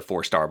by the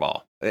 4-star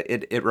ball.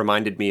 It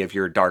reminded me of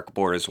your Dark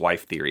Bora's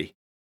wife theory.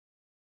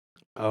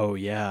 Oh,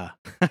 yeah.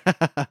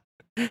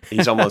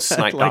 He's almost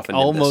sniped off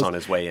into this on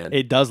his way in.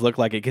 It does look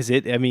like it, because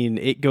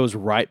it goes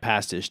right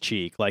past his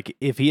cheek. Like,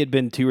 if he had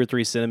been 2 or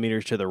 3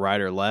 centimeters to the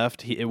right or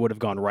left, it would have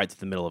gone right to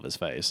the middle of his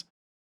face.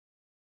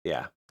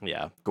 Yeah.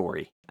 Yeah.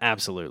 Gory.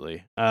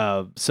 Absolutely.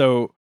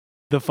 So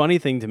The funny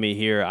thing to me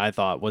here, I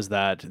thought, was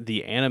that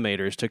the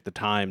animators took the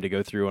time to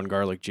go through on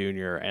Garlic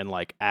Jr. and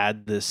like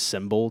add this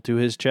symbol to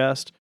his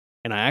chest.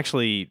 And I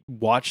actually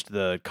watched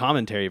the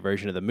commentary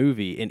version of the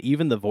movie, and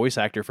even the voice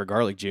actor for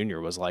Garlic Jr.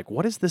 was like,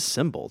 "What is this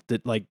symbol?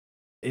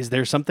 Is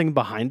there something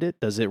behind it?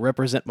 Does it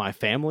represent my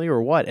family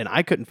or what?" And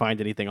I couldn't find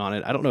anything on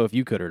it. I don't know if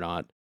you could or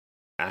not.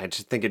 I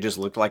just think it just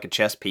looked like a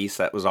chess piece.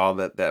 That was all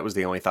that was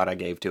the only thought I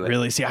gave to it.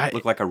 Really? See, It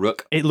looked like a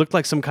rook. it looked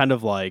like some kind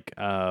of like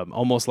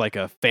almost like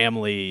a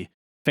family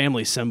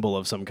symbol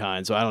of some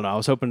kind. So I don't know. I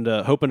was hoping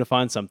to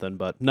find something,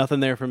 but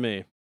nothing there for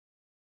me.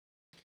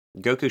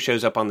 Goku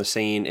shows up on the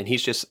scene, and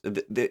he's just,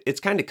 it's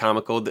kind of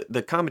comical.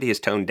 The comedy is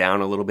toned down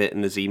a little bit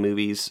in the Z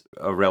movies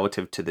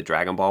relative to the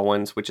Dragon Ball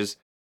ones, which is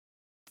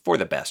for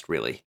the best,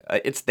 really.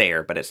 It's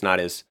there, but it's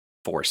not as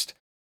forced.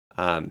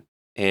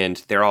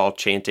 And they're all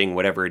chanting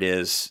whatever it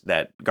is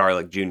that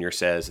Garlic Jr.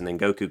 says, and then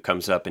Goku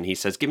comes up and he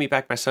says, "Give me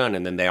back my son,"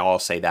 and then they all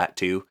say that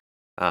too,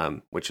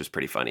 which was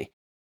pretty funny.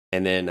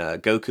 And then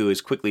Goku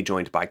is quickly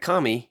joined by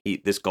Kami.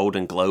 This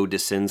golden glow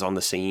descends on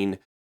the scene,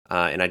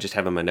 and I just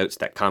have in my notes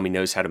that Kami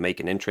knows how to make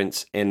an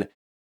entrance. And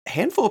a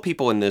handful of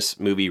people in this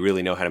movie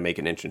really know how to make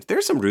an entrance.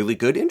 There's some really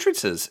good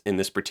entrances in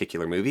this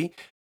particular movie,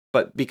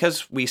 but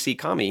because we see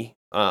Kami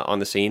on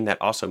the scene,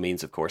 that also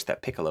means, of course,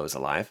 that Piccolo is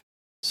alive.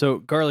 So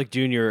Garlic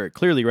Jr.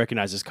 clearly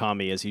recognizes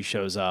Kami as he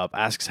shows up,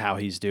 asks how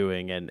he's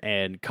doing,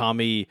 and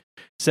Kami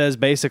says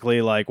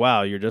basically like,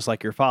 "Wow, you're just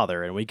like your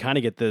father." And we kind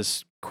of get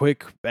this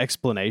quick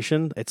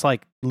explanation. It's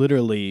like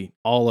literally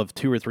all of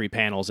 2 or 3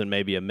 panels in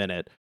maybe a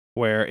minute,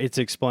 where it's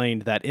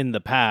explained that in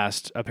the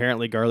past,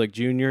 apparently Garlic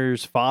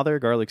Jr.'s father,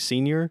 Garlic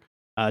Sr.,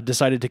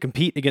 decided to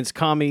compete against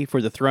Kami for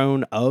the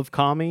throne of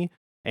Kami,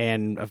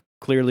 and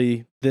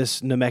clearly this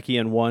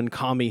Namekian won,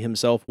 Kami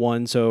himself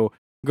won, so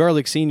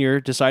Garlic Sr.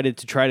 decided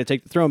to try to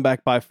take the throne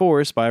back by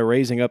force by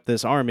raising up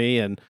this army,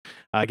 and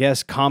I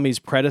guess Kami's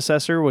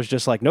predecessor was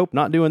just like, "Nope,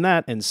 not doing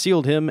that," and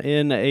sealed him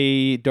in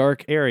a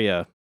dark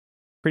area,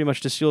 pretty much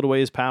just sealed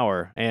away his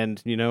power.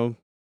 And,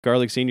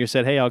 Garlic Sr.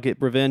 said, "Hey, I'll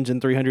get revenge in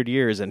 300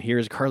 years," and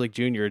here's Garlic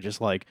Jr. just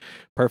like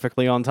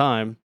perfectly on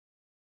time.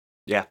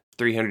 Yeah,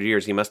 300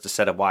 years, he must have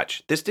set a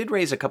watch. This did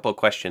raise a couple of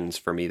questions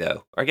for me,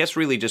 though. I guess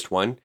really just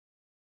one.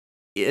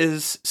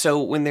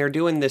 So when they're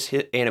doing this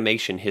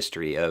animation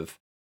history of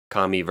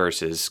Kami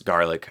versus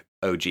Garlic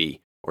OG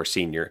or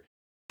Senior,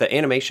 the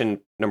animation,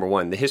 number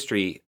one, the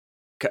history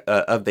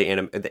of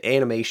the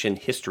animation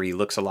history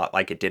looks a lot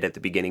like it did at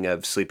the beginning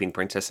of Sleeping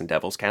Princess and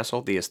Devil's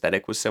Castle. The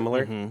aesthetic was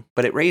similar,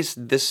 but it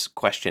raised this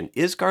question: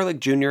 is Garlic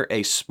Jr.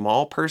 a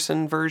small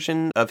person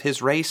version of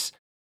his race,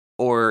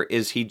 or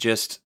is he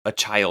just a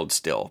child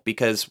still?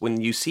 Because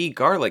when you see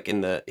Garlic in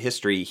the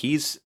history,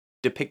 he's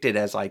depicted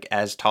as like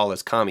as tall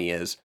as Kami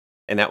is,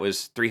 and that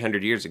was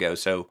 300 years ago.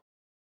 So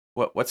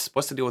what's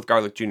the deal with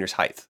Garlic Jr.'s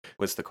height?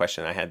 Was the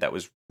question I had that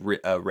was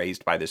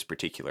raised by this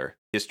particular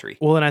history.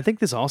 Well, and I think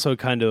this also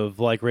kind of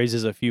like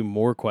raises a few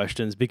more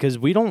questions, because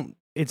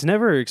it's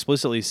never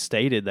explicitly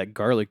stated that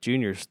Garlic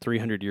Jr. is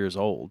 300 years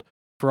old.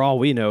 For all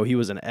we know, he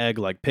was an egg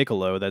like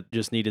Piccolo that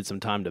just needed some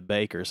time to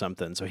bake or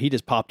something. So he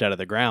just popped out of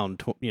the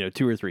ground,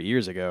 2 or 3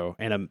 years ago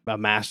and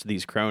amassed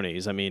these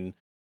cronies. I mean,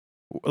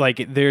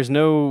 like, there's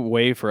no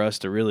way for us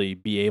to really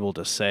be able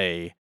to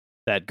say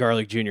that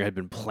Garlic Jr. had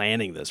been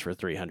planning this for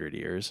 300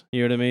 years.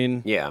 You know what I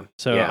mean? Yeah.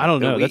 So yeah. I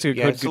don't know. That's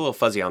it's a little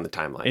fuzzy on the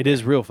timeline. It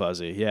is real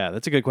fuzzy. Yeah,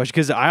 that's a good question,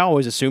 because I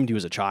always assumed he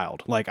was a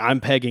child. Like,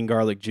 I'm pegging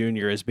Garlic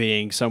Jr. as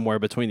being somewhere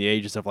between the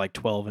ages of like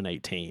 12 and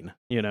 18,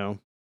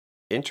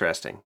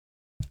 Interesting.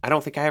 I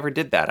don't think I ever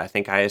did that. I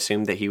think I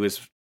assumed that he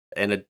was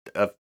an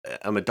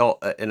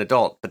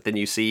adult, but then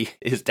you see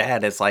his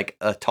dad as like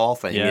a tall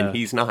thing, and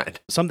he's not.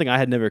 Something I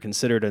had never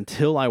considered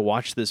until I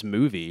watched this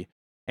movie,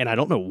 and I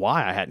don't know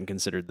why I hadn't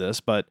considered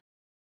this, but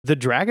the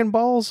Dragon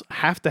Balls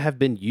have to have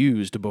been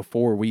used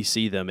before we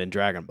see them in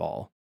Dragon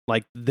Ball.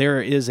 Like,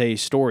 there is a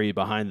story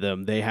behind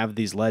them. They have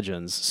these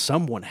legends.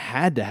 Someone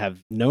had to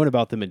have known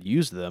about them and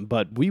used them,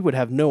 but we would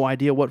have no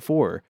idea what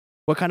for.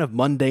 What kind of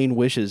mundane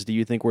wishes do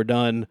you think were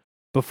done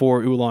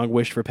before Oolong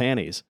wished for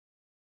panties?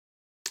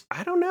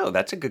 I don't know.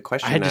 That's a good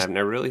question. I've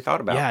never really thought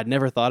about. Yeah, I'd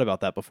never thought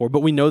about that before. But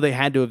we know they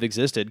had to have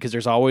existed, because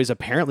there's always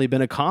apparently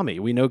been a Kami.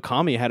 We know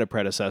Kami had a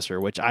predecessor,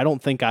 which I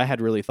don't think I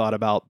had really thought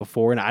about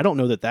before. And I don't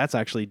know that that's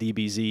actually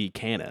DBZ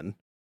canon.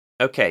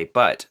 Okay,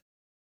 but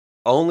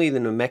only the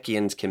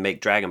Namekians can make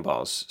Dragon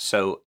Balls.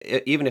 So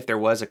even if there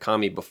was a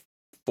Kami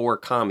before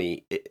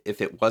Kami,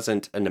 if it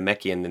wasn't a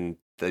Namekian, then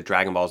the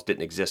Dragon Balls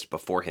didn't exist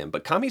before him.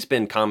 But Kami's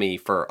been Kami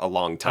for a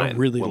long time.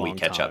 When we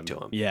catch up to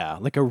him. Yeah,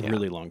 like a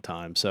really long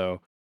time.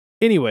 So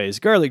anyways,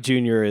 Garlic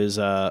Jr. is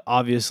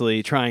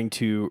obviously trying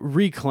to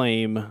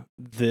reclaim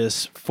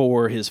this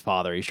for his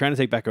father. He's trying to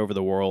take back over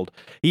the world.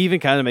 He even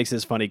kind of makes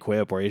this funny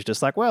quip where he's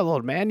just like, "Well,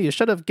 old man, you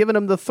should have given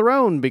him the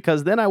throne,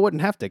 because then I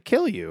wouldn't have to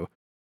kill you."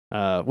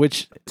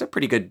 Which it's a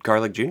pretty good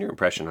Garlic Jr.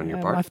 impression on your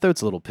part. My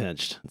throat's a little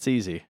pinched. It's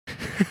easy.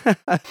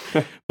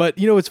 But,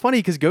 it's funny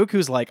because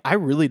Goku's like, "I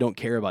really don't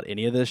care about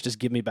any of this. Just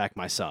give me back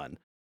my son."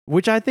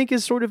 Which I think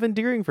is sort of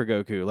endearing for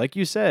Goku. Like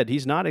you said,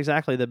 he's not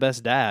exactly the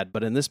best dad,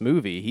 but in this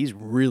movie, he's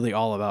really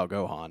all about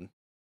Gohan.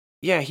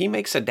 Yeah, he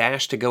makes a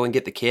dash to go and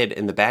get the kid,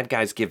 and the bad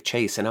guys give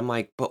chase, and I'm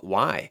like, but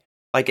why?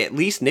 Like, at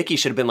least Nikki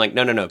should have been like,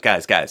 no,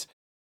 guys.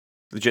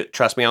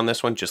 Trust me on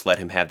this one. Just let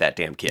him have that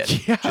damn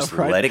kid. Yeah, just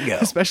right. let it go.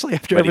 Especially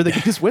after But everything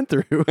he just went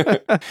through.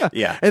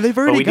 Yeah. And they've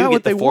But already we do got get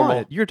what the they formal-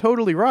 wanted. You're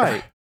totally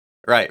right.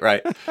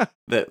 Right.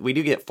 We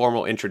do get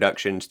formal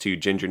introductions to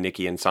Ginger,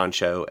 Nikki, and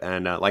Sancho,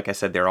 and like I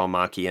said, they're all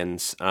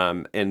Machians,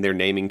 and their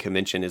naming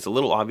convention is a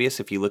little obvious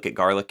if you look at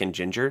garlic and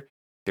ginger.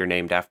 They're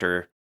named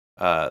after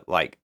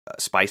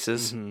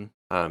spices.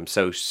 Mhm.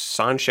 So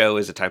Sancho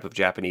is a type of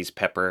Japanese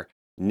pepper.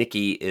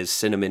 Nikki is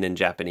cinnamon in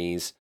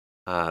Japanese.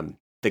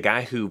 The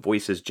guy who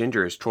voices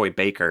Ginger is Troy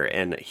Baker,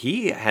 and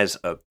he has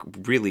a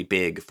really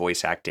big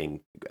voice acting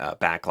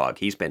backlog.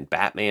 He's been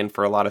Batman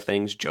for a lot of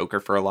things,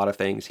 Joker for a lot of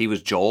things. He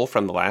was Joel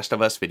from The Last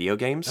of Us video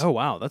games. Oh,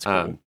 wow. That's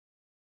cool.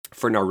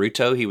 For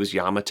Naruto, he was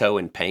Yamato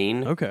in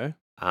Pain. Okay.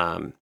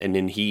 And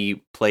then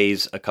he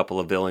plays a couple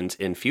of villains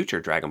in future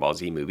Dragon Ball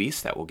Z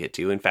movies that we'll get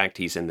to. In fact,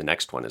 he's in the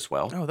next one as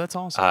well. Oh, that's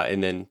awesome.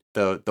 And then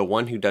the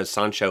one who does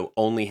Sancho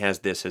only has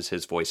this as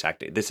his voice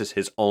acting. This is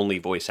his only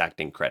voice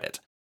acting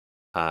credit.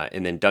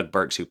 And then Doug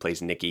Burks, who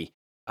plays Nikki,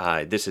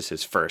 this is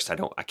his first.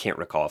 I can't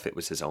recall if it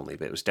was his only,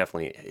 but it was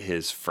definitely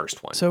his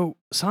first one. So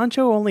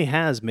Sancho only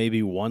has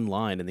maybe one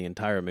line in the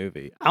entire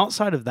movie.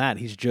 Outside of that,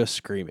 he's just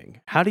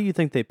screaming. How do you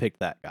think they picked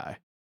that guy?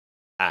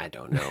 I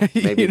don't know.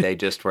 Maybe they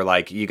just were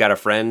like, "You got a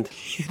friend?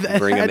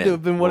 Bring him in. That had to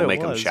have been what We'll it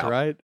make him was, shout."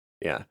 right?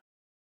 Yeah.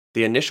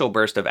 The initial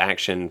burst of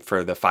action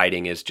for the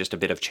fighting is just a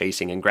bit of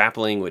chasing and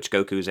grappling, which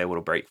Goku is able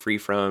to break free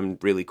from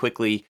really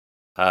quickly.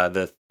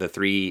 The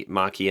three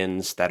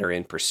Machians that are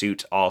in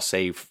pursuit all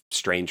say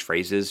strange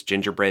phrases: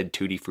 gingerbread,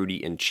 tutti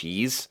frutti, and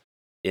cheese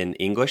in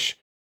English.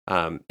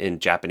 In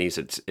Japanese,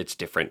 it's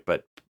different,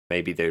 but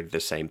maybe they're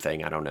the same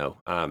thing. I don't know.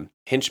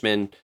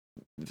 Henchmen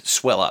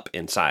swell up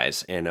in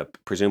size and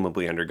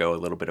presumably undergo a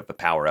little bit of a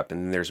power up,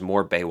 and then there's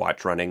more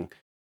Baywatch running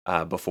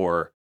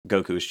before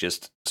Goku's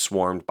just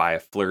swarmed by a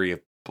flurry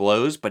of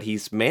blows. But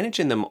he's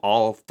managing them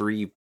all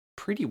three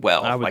pretty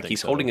well. I would Like think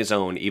he's so. holding his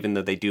own, even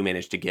though they do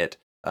manage to get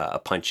a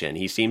punch in.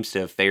 He seems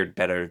to have fared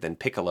better than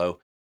Piccolo,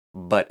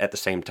 but at the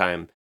same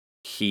time,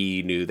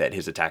 he knew that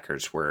his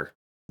attackers were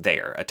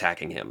there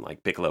attacking him.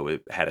 Like Piccolo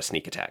had a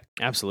sneak attack.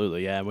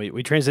 Absolutely, yeah.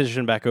 We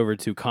transition back over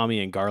to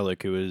Kami and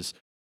Garlic, who is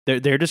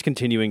they're just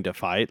continuing to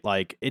fight.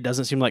 Like it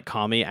doesn't seem like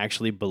Kami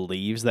actually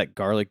believes that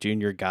Garlic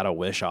Jr. got a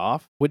wish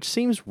off, which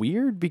seems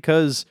weird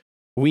because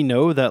we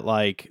know that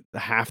like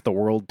half the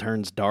world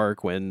turns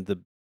dark when the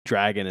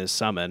dragon is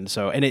summoned.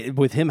 So, and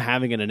with him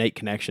having an innate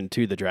connection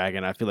to the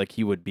dragon, I feel like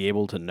he would be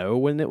able to know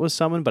when it was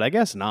summoned, but I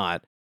guess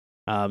not.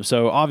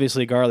 So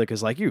obviously Garlic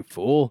is like, you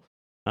fool.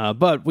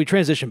 But we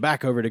transition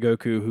back over to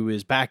Goku, who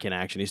is back in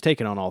action. He's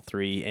taken on all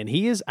three, and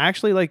he is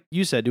actually, like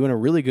you said, doing a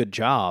really good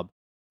job.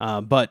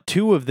 But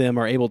two of them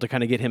are able to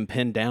kind of get him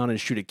pinned down and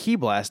shoot a ki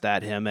blast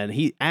at him.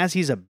 And as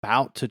he's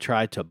about to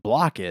try to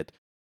block it,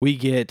 we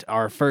get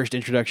our first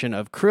introduction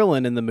of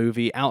Krillin in the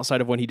movie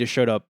outside of when he just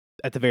showed up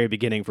at the very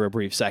beginning for a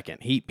brief second.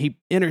 He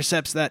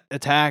intercepts that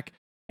attack,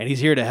 and he's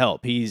here to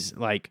help. He's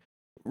like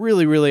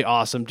really, really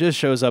awesome. Just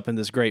shows up in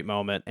this great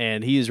moment,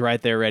 and he's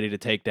right there ready to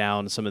take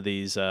down some of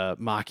these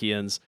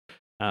Machians.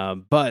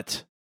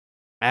 But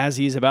as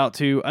he's about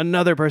to,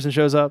 another person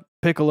shows up,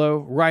 Piccolo,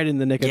 right in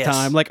the nick of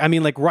time. Like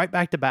right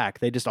back to back.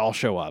 They just all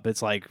show up.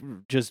 It's like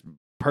just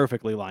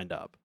perfectly lined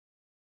up.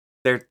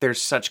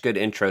 There's such good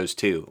intros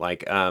too.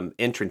 Like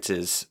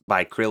entrances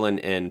by Krillin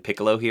and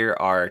Piccolo here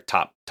are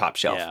top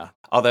shelf. Yeah.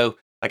 Although,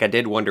 like I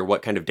did wonder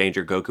what kind of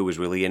danger Goku was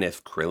really in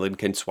if Krillin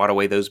can swat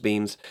away those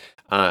beams.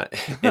 And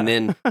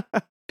then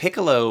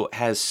Piccolo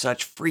has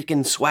such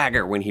freaking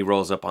swagger when he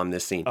rolls up on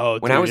this scene. Oh,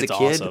 when I was a it's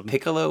kid, awesome.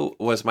 Piccolo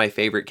was my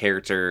favorite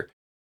character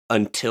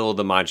until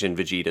the Majin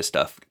Vegeta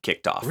stuff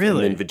kicked off.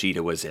 Really? And then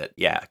Vegeta was it.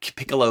 Yeah.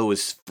 Piccolo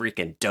was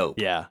freaking dope.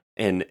 Yeah.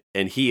 And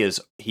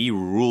he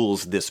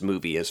rules this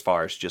movie as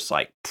far as just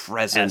like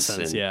presence.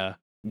 Essence, and yeah.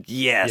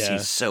 Yes, Yeah.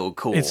 he's so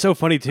cool. It's so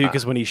funny too,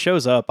 because when he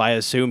shows up, I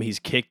assume he's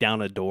kicked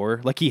down a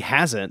door. Like he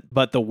hasn't,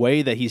 but the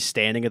way that he's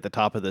standing at the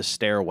top of the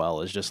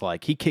stairwell is just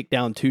like he kicked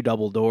down 2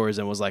 double doors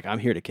and was like, I'm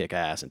here to kick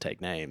ass and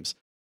take names.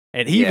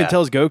 And he even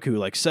tells Goku,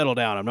 like, settle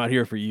down. I'm not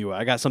here for you.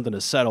 I got something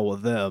to settle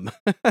with them.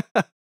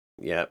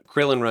 Yeah.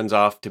 Krillin runs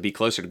off to be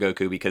closer to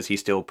Goku because he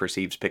still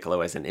perceives Piccolo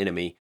as an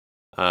enemy.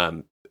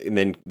 And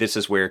then this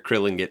is where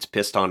Krillin gets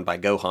pissed on by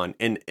Gohan.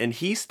 And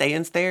he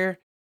stands there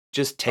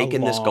just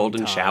taking this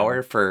golden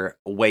shower for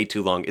way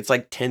too long. It's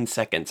like 10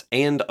 seconds.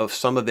 And of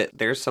some of it,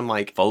 there's some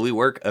like Foley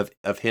work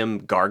of him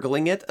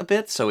gargling it a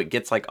bit. So it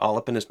gets like all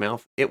up in his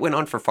mouth. It went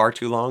on for far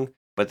too long,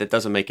 but that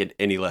doesn't make it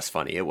any less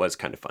funny. It was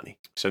kind of funny.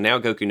 So now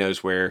Goku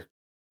knows where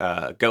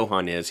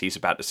Gohan is. He's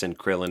about to send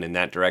Krillin in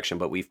that direction,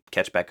 but we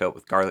catch back up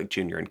with Garlic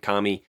Jr. and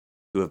Kami,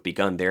 who have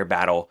begun their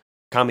battle.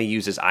 Kami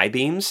uses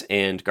I-beams,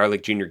 and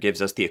Garlic Jr.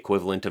 gives us the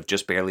equivalent of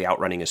just barely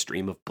outrunning a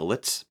stream of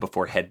bullets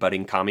before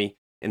headbutting Kami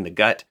in the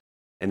gut,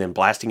 and then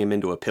blasting him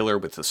into a pillar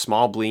with a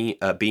small beam,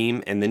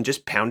 and then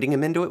just pounding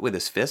him into it with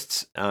his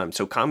fists.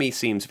 So Kami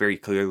seems very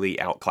clearly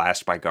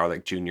outclassed by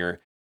Garlic Jr.,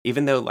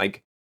 even though,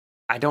 like,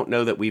 I don't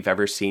know that we've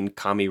ever seen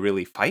Kami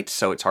really fight,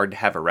 so it's hard to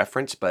have a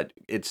reference, but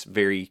it's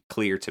very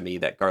clear to me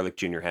that Garlic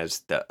Jr. has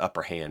the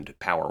upper hand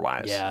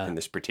power-wise Yeah. in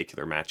this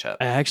particular matchup.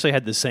 I actually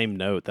had the same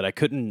note that I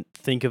couldn't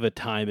think of a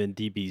time in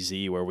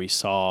DBZ where we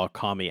saw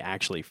Kami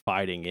actually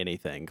fighting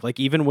anything. Like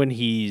even when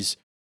he's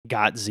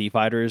got Z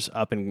fighters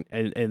up in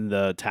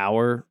the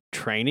tower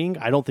training,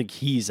 I don't think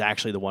he's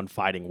actually the one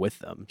fighting with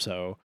them.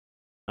 So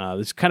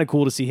it's kind of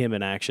cool to see him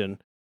in action.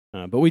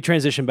 But we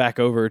transition back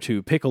over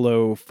to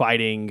Piccolo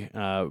fighting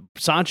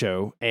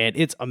Sancho, and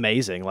it's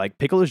amazing. Like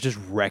Piccolo's just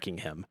wrecking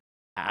him.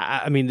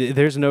 I mean,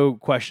 there's no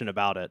question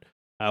about it.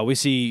 We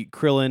see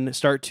Krillin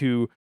start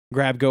to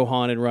grab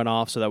Gohan and run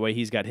off, so that way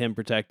he's got him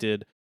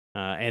protected.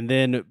 And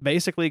then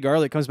basically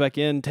Garlic comes back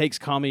in, takes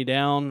Kami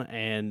down,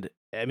 and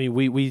I mean,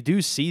 we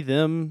do see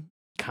them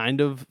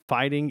kind of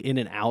fighting in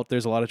and out.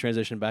 There's a lot of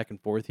transition back and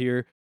forth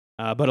here.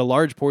 But a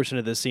large portion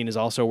of this scene is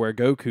also where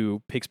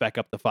Goku picks back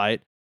up the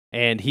fight,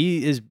 and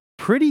he is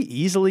pretty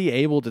easily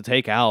able to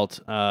take out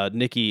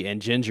Nikki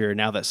and Ginger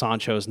now that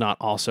Sancho's not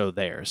also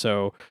there.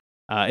 So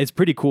it's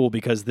pretty cool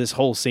because this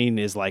whole scene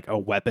is like a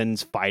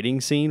weapons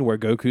fighting scene where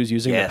Goku's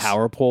using the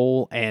power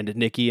pole and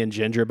Nikki and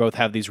Ginger both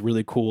have these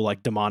really cool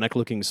like demonic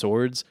looking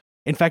swords.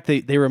 In fact,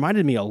 they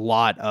reminded me a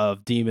lot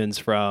of demons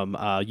from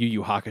Yu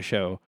Yu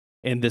Hakusho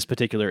in this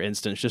particular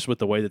instance, just with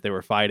the way that they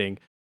were fighting.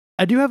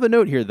 I do have a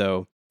note here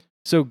though.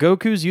 So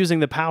Goku's using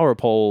the power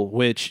pole,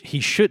 which he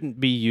shouldn't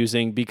be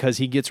using because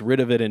he gets rid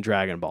of it in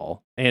Dragon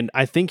Ball. And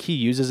I think he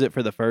uses it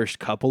for the first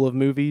couple of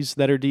movies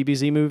that are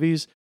DBZ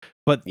movies.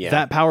 But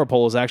that power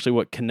pole is actually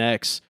what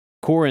connects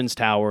Korin's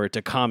tower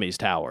to Kami's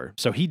tower.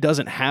 So he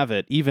doesn't have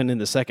it even in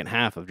the second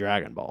half of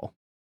Dragon Ball.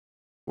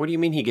 What do you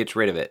mean he gets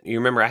rid of it? You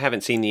remember, I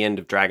haven't seen the end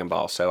of Dragon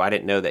Ball, so I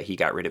didn't know that he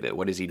got rid of it.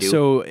 What does he do?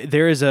 So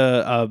there is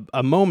a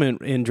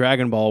moment in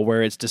Dragon Ball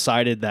where it's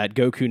decided that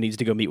Goku needs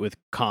to go meet with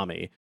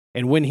Kami.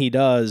 And when he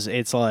does,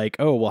 it's like,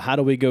 oh, well, how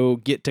do we go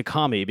get to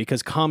Kami?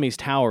 Because Kami's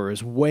tower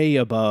is way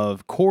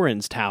above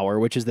Korin's tower,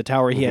 which is the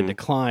tower he had to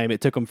climb. It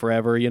took him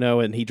forever,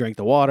 and he drank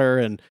the water,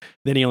 and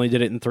then he only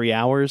did it in 3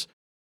 hours.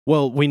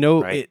 Well, we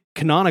know,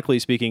 canonically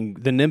speaking,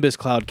 the Nimbus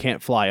Cloud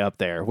can't fly up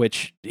there,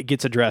 which it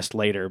gets addressed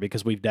later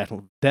because we've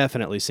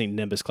definitely seen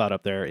Nimbus Cloud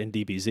up there in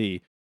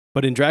DBZ.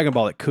 But in Dragon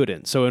Ball, it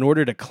couldn't. So in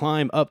order to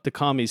climb up to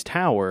Kami's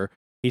tower,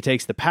 he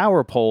takes the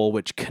power pole,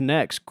 which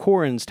connects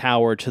Korin's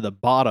tower to the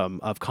bottom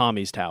of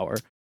Kami's tower.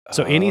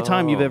 So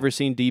anytime you've ever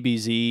seen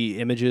DBZ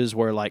images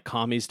where like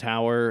Kami's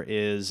tower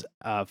is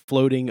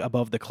floating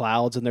above the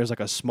clouds and there's like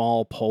a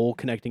small pole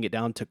connecting it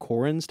down to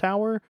Korin's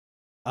tower,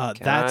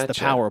 that's the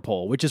power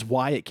pole, which is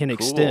why it can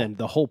extend.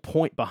 The whole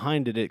point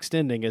behind it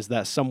extending is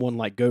that someone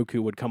like Goku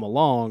would come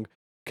along,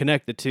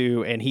 connect the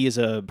two, and he is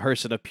a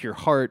person of pure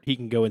heart. He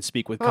can go and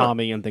speak with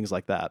Kami and things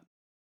like that.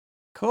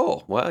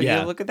 Cool. Well,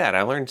 yeah, look at that.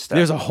 I learned stuff.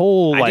 There's a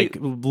whole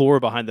lore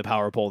behind the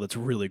power pole that's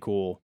really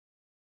cool.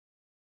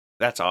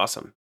 That's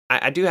awesome.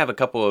 I do have a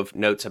couple of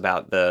notes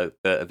about the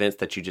events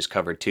that you just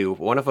covered too.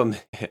 One of them,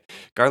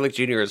 Garlic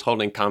Jr. is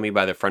holding Kami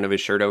by the front of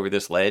his shirt over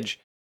this ledge,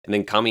 and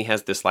then Kami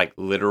has this like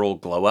literal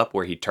glow up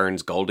where he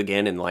turns gold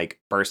again and like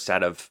bursts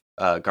out of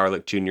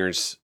Garlic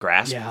Jr.'s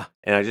grasp. Yeah.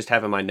 And I just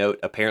have in my note,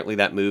 apparently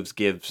that move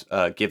gives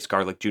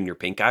Garlic Jr.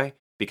 pink eye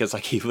because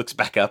like he looks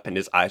back up and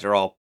his eyes are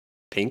all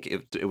pink.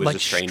 It was like a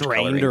strange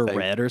strained or thing.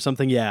 Red or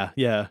something. Yeah.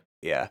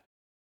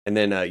 And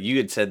then you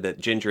had said that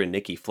Ginger and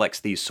Nikki flex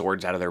these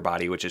swords out of their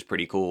body, which is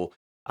pretty cool.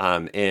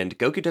 And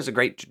Goku does a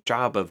great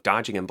job of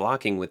dodging and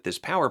blocking with this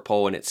power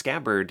pole and its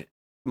scabbard,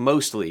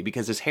 mostly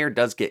because his hair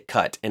does get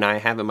cut. And I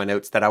have in my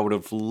notes that I would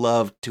have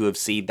loved to have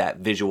seen that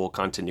visual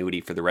continuity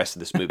for the rest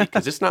of this movie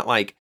because it's not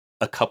like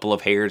a couple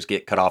of hairs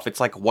get cut off. It's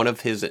like one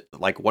of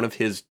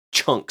his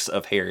chunks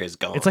of hair is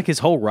gone. It's like his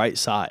whole right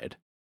side.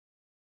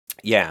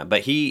 Yeah,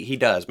 but he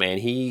does, man.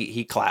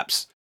 He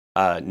claps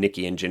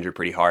Nikki and Ginger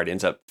pretty hard,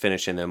 ends up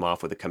finishing them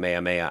off with a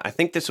Kamehameha. I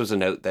think this was a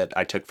note that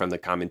I took from the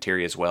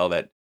commentary as well,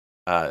 that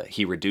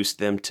he reduced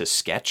them to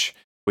sketch,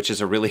 which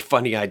is a really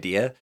funny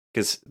idea,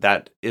 because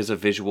that is a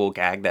visual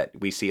gag that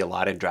we see a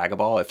lot in Dragon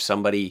Ball. If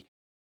somebody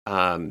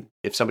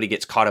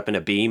gets caught up in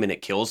a beam and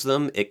it kills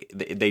them,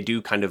 they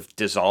do kind of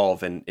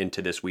dissolve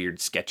into this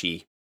weird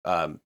sketchy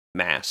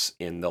mass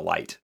in the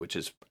light, which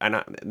is,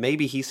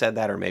 maybe he said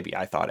that or maybe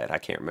I thought it. I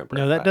can't remember.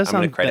 No, that does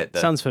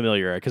sounds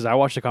familiar because I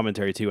watched the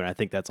commentary too, and I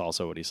think that's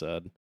also what he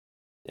said.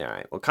 All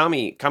right. Well,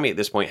 Kami at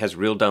this point has a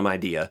real dumb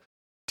idea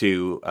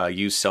to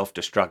use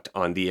self-destruct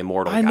on the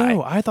immortal guy. I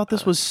know. I thought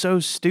this was so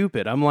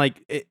stupid. I'm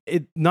like,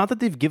 it not that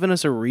they've given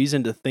us a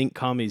reason to think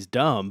Kami's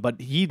dumb, but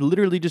he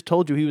literally just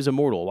told you he was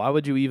immortal. Why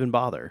would you even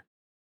bother?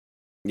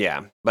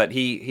 Yeah, but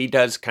he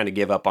does kind of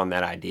give up on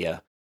that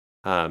idea.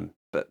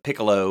 But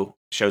Piccolo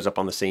shows up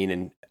on the scene,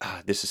 and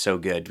this is so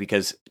good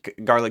because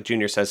Garlic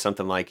Jr. says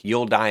something like,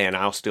 "You'll die and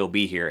I'll still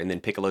be here." And then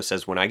Piccolo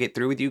says, "When I get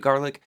through with you,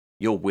 Garlic,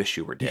 you'll wish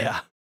you were dead. Yeah.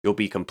 You'll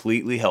be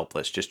completely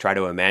helpless. Just try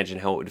to imagine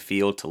how it would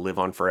feel to live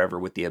on forever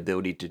with the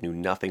ability to do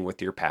nothing with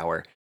your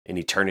power, an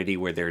eternity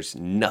where there's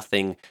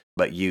nothing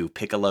but you."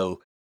 Piccolo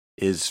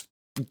is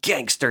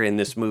gangster in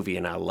this movie,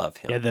 and I love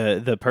him. Yeah,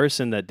 the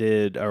person that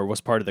did or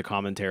was part of the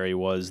commentary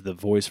was the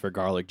voice for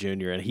Garlic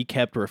Jr., and he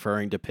kept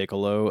referring to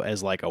Piccolo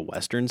as like a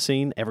Western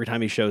scene every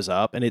time he shows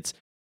up. And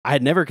I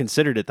had never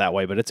considered it that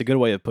way, but it's a good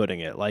way of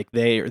putting it. Like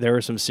there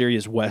are some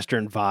serious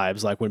Western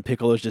vibes, like when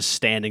Piccolo's just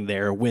standing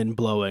there, wind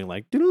blowing,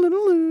 like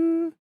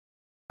doo-doo-doo-doo.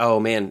 Oh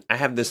man, I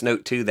have this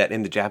note too that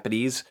in the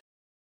Japanese,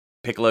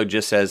 Piccolo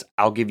just says,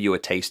 "I'll give you a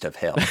taste of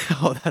hell."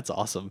 Oh, that's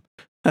awesome.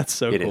 That's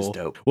so It cool. is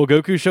dope. Well,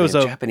 Goku shows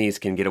Man, up. Japanese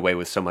can get away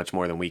with so much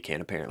more than we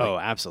can, apparently. Oh,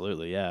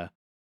 absolutely, yeah.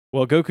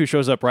 Well, Goku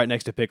shows up right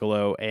next to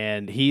Piccolo,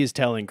 and he is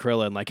telling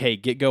Krillin, like, hey,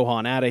 get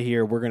Gohan out of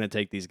here. We're going to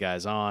take these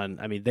guys on.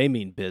 I mean, they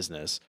mean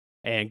business.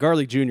 And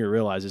Garlic Jr.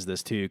 realizes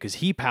this too, because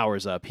he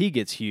powers up. He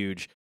gets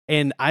huge.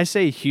 And I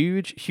say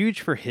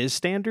huge for his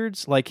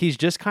standards. Like, he's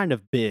just kind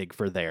of big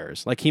for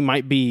theirs. Like, he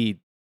might be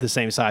the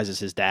same size as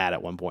his dad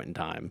at one point in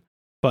time.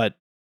 But,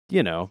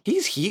 you know.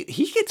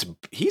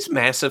 He's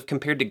massive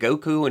compared to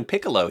Goku and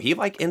Piccolo. He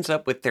like ends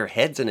up with their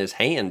heds in his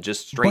hand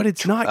just straight. But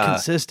it's not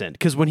consistent,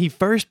 because when he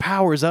first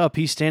powers up,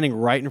 he's standing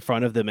right in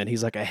front of them and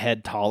he's like a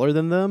head taller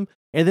than them.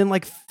 And then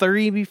like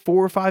 3,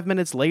 4, or 5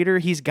 minutes later,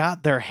 he's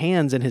got their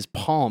hands in his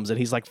palms and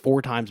he's like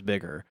 4 times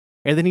bigger.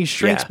 And then he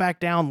shrinks back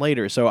down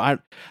later. So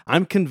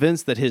I'm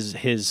convinced that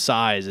his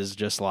size is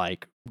just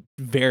like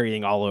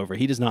varying all over.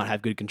 He does not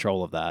have good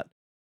control of that.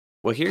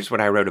 Well, here's what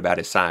I wrote about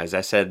his size.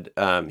 I said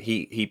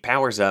he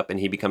powers up and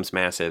he becomes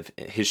massive.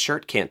 His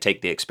shirt can't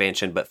take the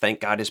expansion, but thank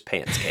God his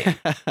pants can.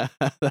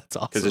 That's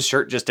awesome. Because his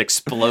shirt just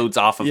explodes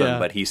off of him,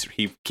 but he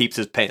keeps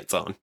his pants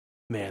on.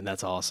 Man,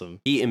 that's awesome.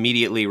 He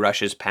immediately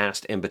rushes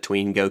past and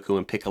between Goku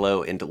and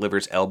Piccolo and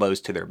delivers elbows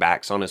to their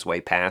backs on his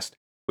way past,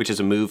 which is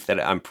a move that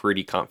I'm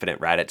pretty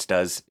confident Raditz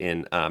does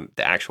in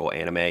the actual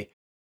anime.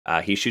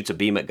 He shoots a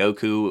beam at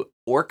Goku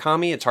or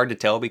Kami. It's hard to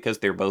tell because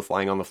they're both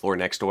lying on the floor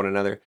next to one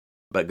another.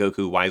 But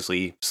Goku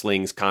wisely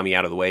slings Kami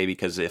out of the way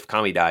because if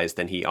Kami dies,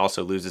 then he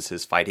also loses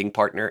his fighting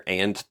partner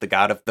and the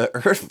god of the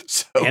earth.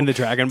 So and the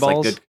Dragon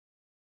Balls?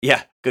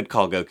 Like good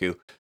call, Goku.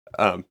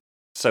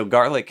 So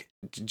Garlic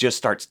just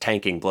starts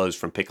tanking blows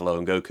from Piccolo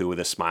and Goku with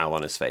a smile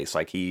on his face.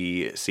 Like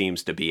he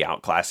seems to be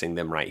outclassing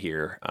them right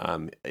here.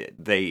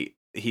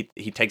 He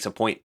takes a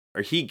point,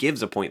 or he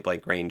gives a point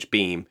blank range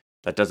beam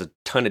that does a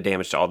ton of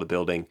damage to all the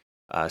building,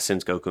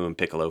 sends Goku and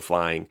Piccolo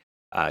flying.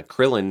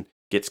 Krillin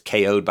gets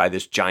KO'd by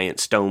this giant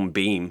stone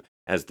beam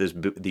as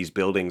these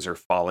buildings are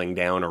falling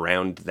down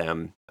around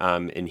them.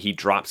 And he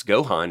drops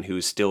Gohan,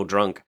 who's still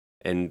drunk,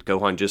 and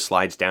Gohan just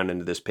slides down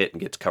into this pit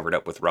and gets covered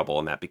up with rubble,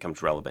 and that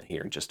becomes relevant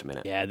here in just a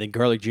minute. Yeah, then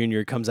Garlic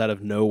Jr. comes out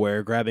of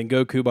nowhere, grabbing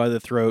Goku by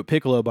the throat,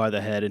 Piccolo by the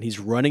head, and he's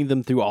running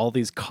them through all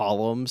these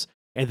columns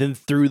and then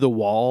through the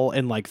wall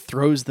and like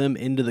throws them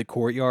into the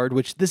courtyard,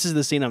 which this is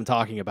the scene I'm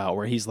talking about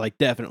where he's like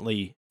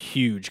definitely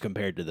huge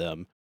compared to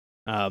them.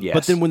 Yes.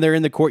 But then when they're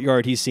in the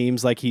courtyard, he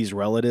seems like he's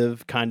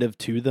relative kind of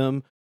to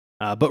them.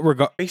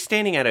 But he's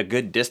standing at a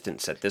good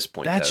distance at this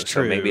point. That's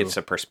true. So maybe it's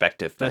a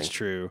perspective thing. That's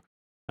true.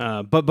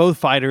 But both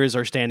fighters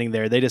are standing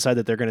there. They decide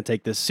that they're going to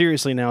take this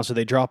seriously now, so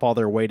they drop all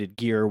their weighted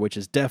gear, which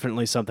is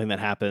definitely something that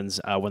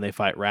happens when they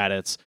fight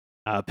Raditz.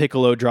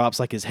 Piccolo drops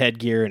like his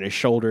headgear and his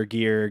shoulder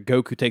gear.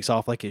 Goku takes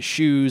off like his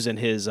shoes and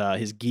his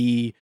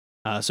gi.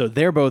 So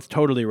they're both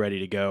totally ready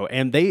to go,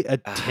 and they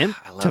attempt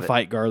to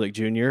fight Garlic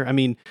Jr. I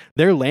mean,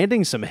 they're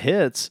landing some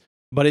hits,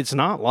 but it's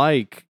not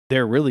like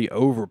they're really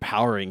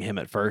overpowering him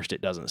at first,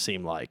 it doesn't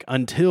seem like,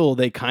 until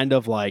they kind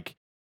of like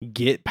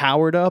get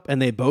powered up,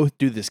 and they both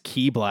do this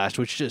ki blast,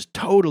 which just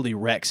totally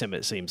wrecks him,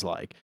 it seems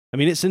like. I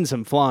mean, it sends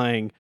him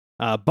flying,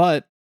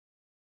 but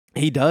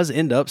he does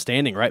end up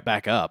standing right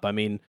back up. I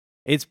mean,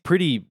 it's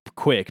pretty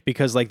quick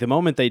because like the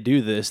moment they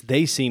do this,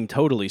 they seem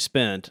totally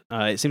spent.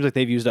 It seems like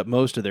they've used up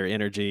most of their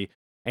energy.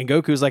 And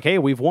Goku's like, hey,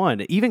 we've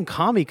won. Even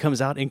Kami comes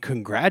out and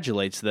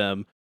congratulates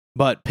them.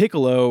 But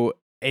Piccolo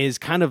is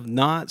kind of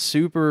not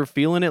super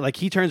feeling it. Like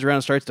he turns around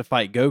and starts to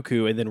fight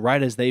Goku. And then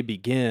right as they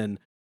begin,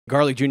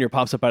 Garlic Jr.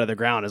 pops up out of the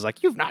ground and is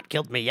like, you've not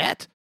killed me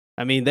yet.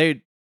 I mean,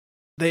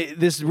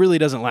 this really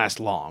doesn't last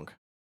long.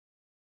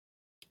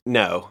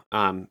 No,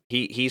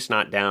 he's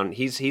not down.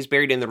 He's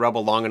buried in the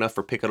rubble long enough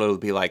for Piccolo to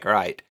be like, all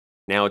right,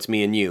 now it's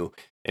me and you,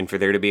 and for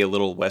there to be a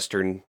little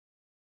Western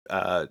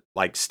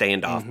like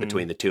standoff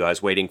between the two. I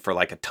was waiting for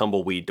like a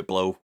tumbleweed to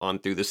blow on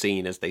through the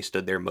scene as they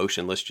stood there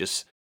motionless,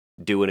 just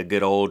doing a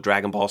good old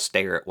Dragon Ball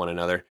stare at one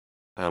another,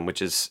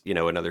 which is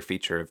another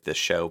feature of this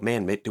show.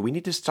 Man, do we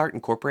need to start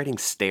incorporating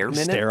stare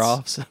minutes? Stare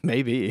offs,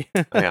 maybe.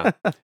 Yeah,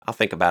 I'll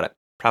think about it.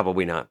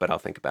 Probably not, but I'll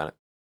think about it.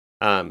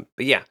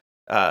 But yeah.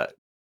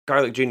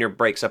 Garlic Jr.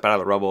 breaks up out of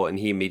the rubble, and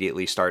he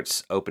immediately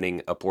starts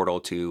opening a portal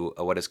to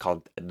what is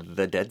called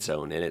the Dead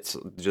Zone, and it's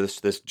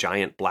just this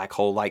giant black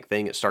hole-like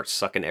thing. It starts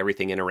sucking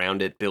everything in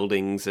around it,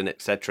 buildings and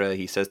etc.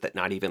 He says that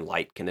not even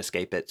light can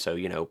escape it, so,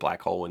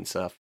 black hole and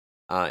stuff.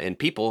 And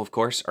people, of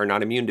course, are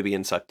not immune to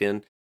being sucked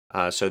in,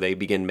 so they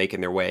begin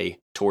making their way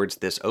towards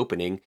this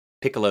opening.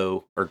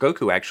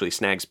 Goku actually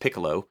snags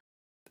Piccolo,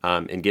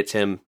 and gets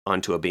him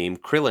onto a beam.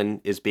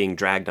 Krillin is being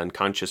dragged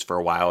unconscious for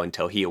a while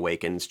until he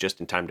awakens just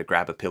in time to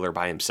grab a pillar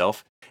by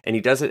himself. And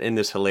he does it in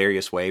this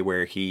hilarious way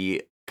where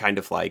he kind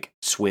of like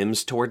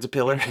swims towards a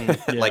pillar,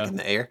 like Yeah. in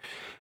the air.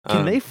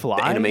 Can they The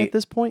fly anime, at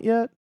this point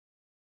yet?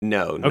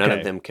 no, none of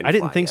Okay. them can I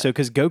didn't fly think so yet.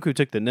 because Goku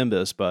took the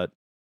Nimbus, but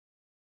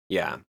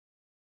Yeah.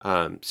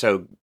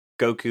 So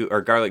Goku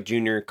or Garlic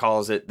Jr.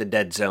 calls it the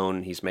dead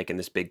zone. He's making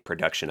this big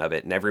production of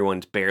it, and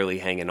everyone's barely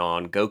hanging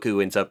on.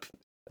 Goku ends up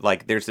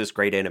like there's this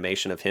great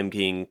animation of him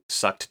being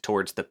sucked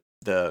towards the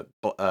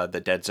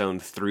dead zone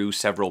through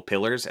several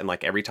pillars, and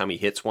like every time he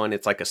hits one,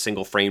 it's like a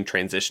single frame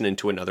transition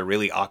into another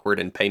really awkward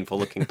and painful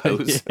looking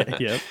pose. yeah,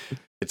 yep.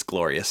 It's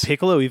glorious.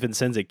 Piccolo even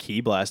sends a key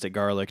blast at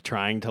Garlic,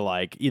 trying to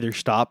like either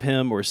stop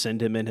him or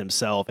send him in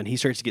himself, and he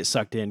starts to get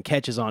sucked in,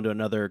 catches onto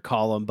another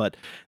column. But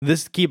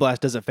this key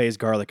blast doesn't phase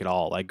Garlic at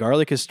all. Like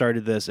Garlic has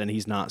started this, and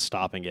he's not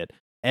stopping it.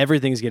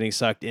 Everything's getting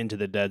sucked into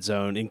the dead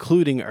zone,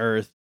 including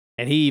Earth.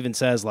 And he even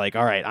says, like,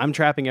 "All right, I'm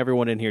trapping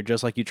everyone in here,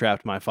 just like you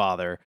trapped my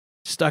father,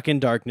 stuck in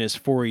darkness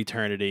for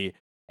eternity."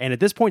 And at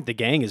this point, the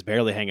gang is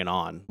barely hanging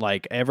on.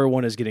 Like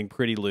everyone is getting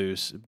pretty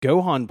loose.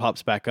 Gohan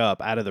pops back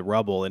up out of the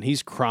rubble, and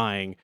he's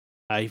crying.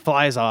 He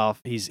flies off.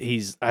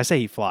 He's. I say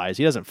he flies.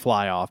 He doesn't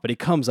fly off, but he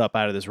comes up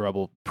out of this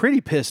rubble pretty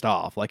pissed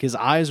off. Like his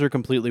eyes are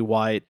completely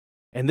white.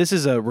 And this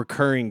is a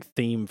recurring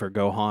theme for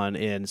Gohan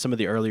in some of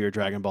the earlier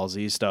Dragon Ball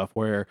Z stuff,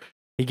 where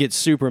he gets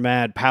super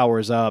mad,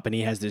 powers up, and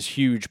he has this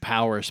huge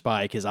power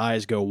spike. His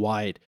eyes go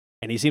white,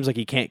 and he seems like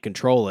he can't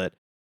control it.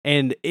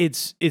 And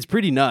it's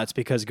pretty nuts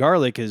because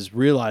Garlic is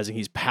realizing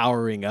he's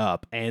powering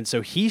up, and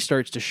so he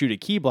starts to shoot a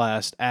ki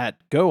blast at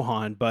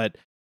Gohan, but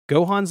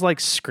Gohan's like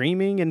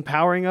screaming and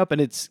powering up, and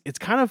it's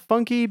kind of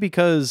funky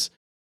because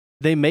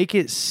they make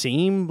it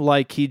seem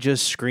like he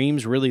just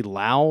screams really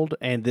loud,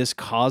 and this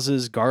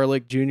causes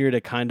Garlic Jr. to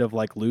kind of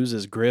like lose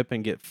his grip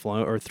and get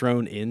flown or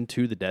thrown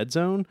into the dead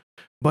zone.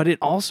 But it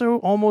also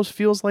almost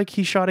feels like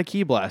he shot a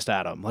ki blast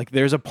at him. Like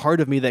there's a part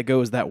of me that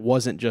goes, that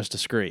wasn't just a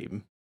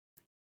scream.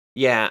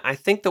 Yeah, I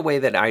think the way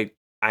that I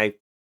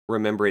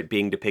remember it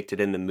being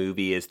depicted in the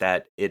movie is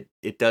that it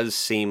does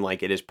seem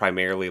like it is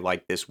primarily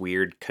like this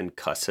weird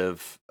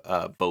concussive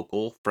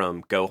vocal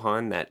from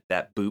Gohan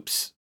that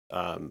boops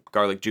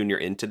Garlic Jr.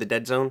 into the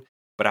dead zone.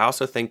 But I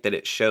also think that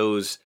it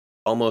shows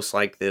almost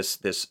like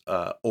this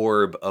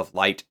orb of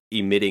light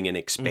emitting and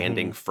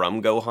expanding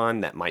from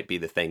Gohan that might be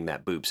the thing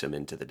that boops him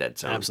into the dead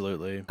zone.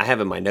 Absolutely. I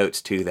have in my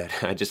notes too that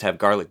I just have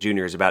Garlic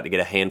Jr. is about to get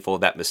a handful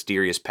of that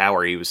mysterious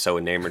power he was so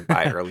enamored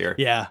by earlier.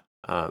 Yeah.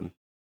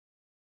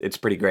 It's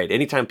pretty great.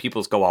 Anytime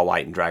peoples go all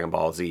white in Dragon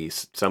Ball Z,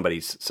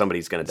 somebody's going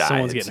to die.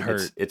 Someone's getting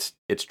hurt. It's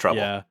trouble.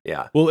 Yeah.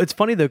 Yeah. Well, it's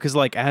funny though, because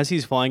like as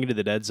he's flying into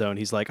the dead zone,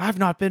 he's like, "I've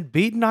not been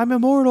beaten. I'm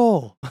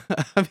immortal."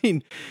 I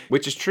mean,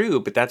 Which is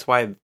true, but that's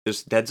why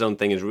this dead zone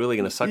thing is really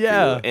going to suck for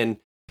Yeah. you. And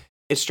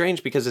it's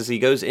strange because as he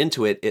goes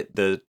into it,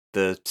 the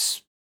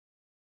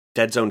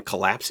dead zone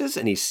collapses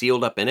and he's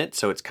sealed up in it.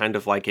 So it's kind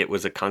of like it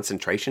was a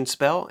concentration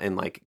spell, and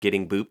like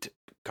getting booped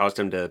caused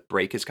him to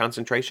break his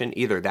concentration.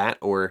 Either that,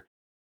 or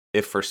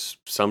if for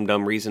some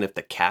dumb reason, if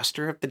the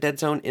caster of the dead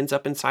zone ends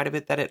up inside of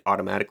it, that it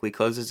automatically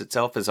closes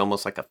itself as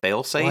almost like a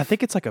fail-safe. well, I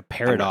think it's like a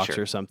paradox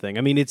sure. or something.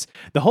 I mean, it's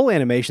the whole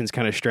animation's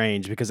kind of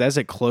strange because as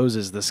it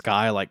closes, the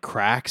sky like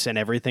cracks and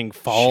everything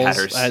falls,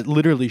 Shatters.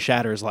 literally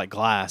shatters like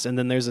glass. And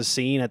then there's a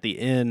scene at the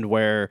end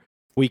where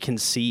we can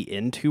see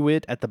into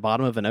it at the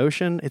bottom of an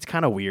ocean. It's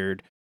kind of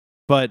weird,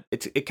 but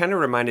It kind of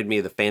reminded me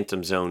of the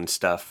Phantom Zone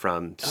stuff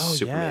from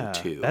Superman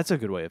 2. That's a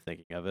good way of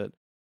thinking of it.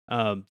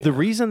 The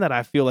reason that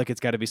I feel like it's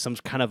got to be some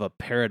kind of a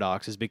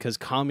paradox is because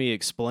Kami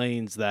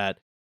explains that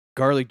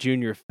Garlic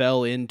Jr.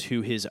 fell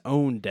into his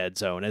own dead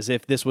zone, as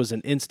if this was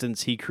an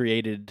instance he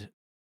created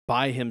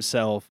by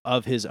himself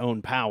of his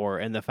own power,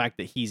 and the fact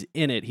that he's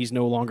in it, he's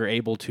no longer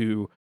able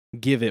to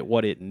give it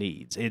what it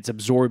needs. It's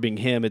absorbing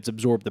him, it's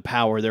absorbed the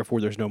power,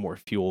 therefore there's no more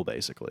fuel,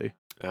 basically.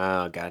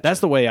 Oh, gotcha. That's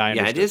the way I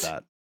Yeah, understood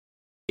that.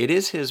 It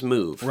is his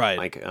move, Right.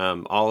 Like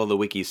all of the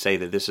wikis say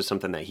that this is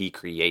something that he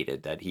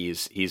created, that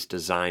he's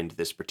designed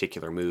this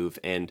particular move,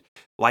 and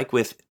like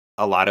with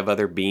a lot of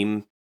other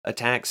beam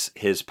attacks,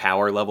 his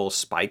power level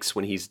spikes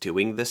when he's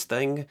doing this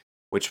thing,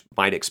 which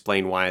might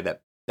explain why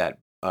that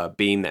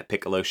beam that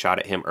Piccolo shot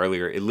at him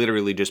earlier, it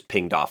literally just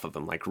pinged off of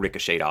him, like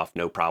ricocheted off,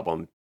 no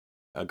problem.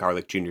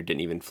 Garlic Jr. didn't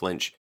even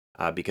flinch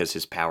because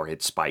his power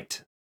had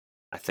spiked.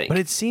 I think. But it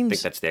I think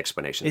seems that's the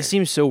explanation. it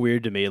seems so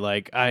weird to me.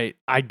 Like I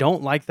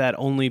don't like that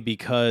only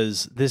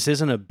because this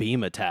isn't a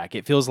beam attack.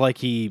 It feels like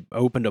he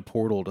opened a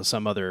portal to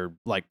some other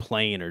like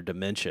plane or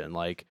dimension.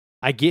 Like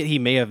I get he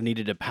may have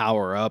needed to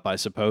power up, I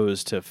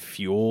suppose, to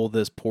fuel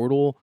this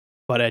portal,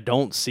 but I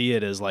don't see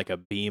it as like a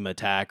beam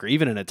attack or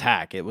even an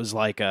attack. It was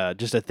like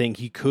just a thing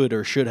he could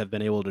or should have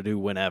been able to do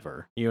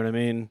whenever. You know what I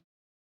mean?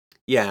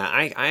 Yeah,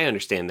 I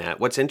understand that.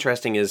 What's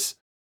interesting is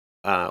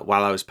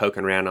while I was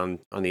poking around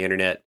on the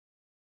internet,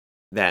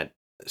 that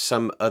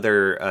some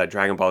other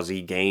Dragon Ball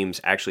Z games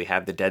actually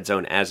have the dead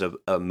zone as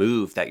a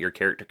move that your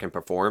character can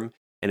perform,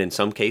 and in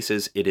some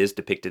cases it is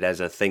depicted as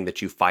a thing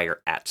that you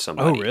fire at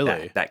somebody. Oh,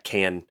 really? That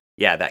can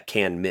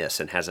miss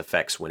and has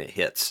effects when it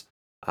hits,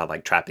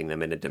 like trapping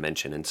them in a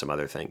dimension and some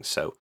other things.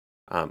 So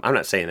I'm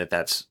not saying that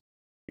that's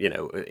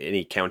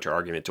any counter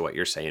argument to what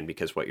you're saying,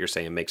 because what you're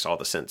saying makes all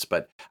the sense.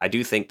 But I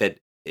do think that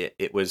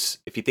it was,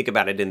 if you think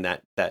about it in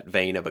that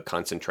vein of a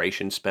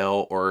concentration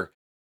spell, or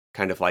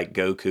kind of like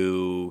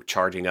Goku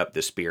charging up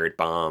the spirit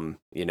bomb,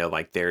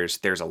 like there's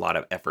a lot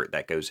of effort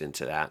that goes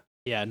into that.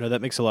 Yeah, no,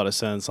 that makes a lot of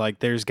sense. Like,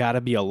 there's got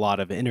to be a lot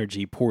of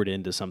energy poured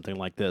into something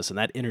like this, and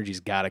that energy's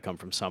got to come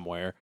from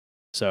somewhere.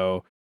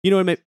 So, what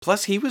I mean?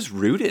 Plus, he was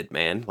rooted,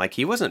 man. Like,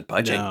 he wasn't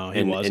budging. No, he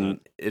and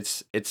wasn't.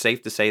 it's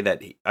safe to say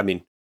that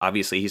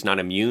obviously he's not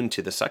immune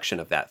to the suction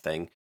of that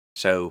thing.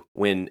 So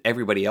when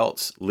everybody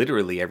else,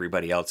 literally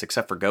everybody else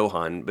except for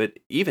Gohan, but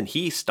even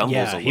he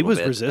stumbles a he little was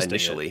bit resisting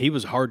initially. it. He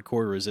was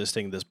hardcore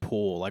resisting this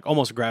pull, like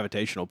almost a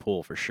gravitational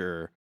pull for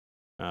sure.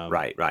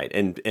 Right.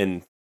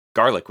 And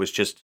Garlic was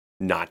just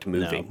not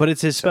moving. No, but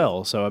it's his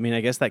spell, so I mean,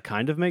 I guess that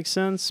kind of makes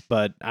sense.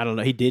 But I don't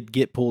know. He did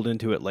get pulled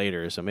into it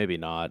later, so maybe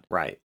not.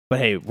 Right. But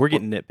hey, we're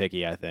getting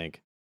nitpicky, I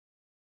think.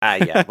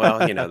 Yeah. Well,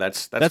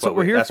 that's what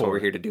we're here for. That's what we're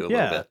here to do a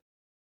little bit.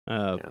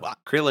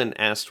 Krillin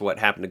asked what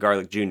happened to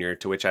Garlic Jr.,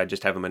 to which I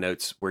just have in my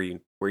notes. Were you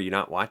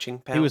not watching,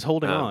 pal? He was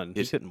holding on.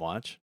 He couldn't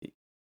watch.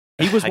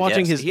 He was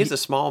watching his. He's a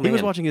small man. He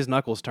was watching his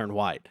knuckles turn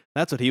white.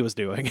 That's what he was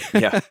doing.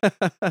 Yeah.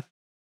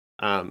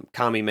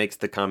 Kami makes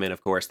the comment,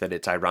 of course, that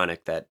it's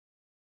ironic that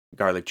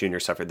Garlic Jr.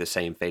 suffered the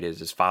same fate as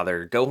his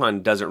father.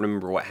 Gohan doesn't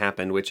remember what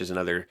happened, which is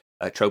another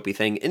tropey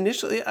thing.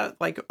 Initially,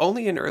 like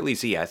only in early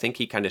Z, I think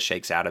he kind of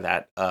shakes out of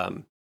that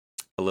a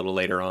little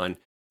later on.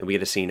 And we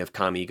get a scene of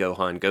Kami,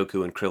 Gohan,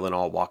 Goku, and Krillin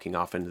all walking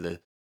off into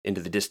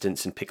the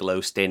distance, and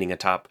Piccolo standing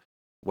atop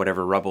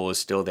whatever rubble is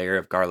still there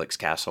of Garlic's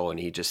castle, and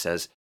he just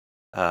says,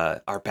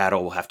 "Our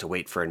battle will have to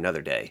wait for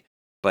another day."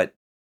 But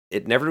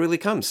it never really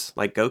comes.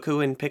 Like,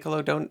 Goku and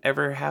Piccolo don't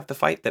ever have the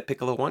fight that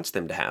Piccolo wants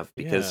them to have,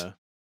 because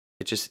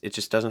it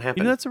just doesn't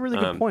happen. That's a really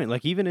good point.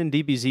 Like, even in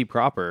DBZ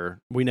proper,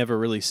 we never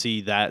really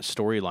see that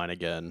storyline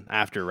again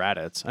after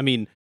Raditz. I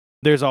mean,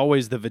 there's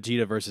always the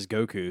Vegeta versus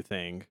Goku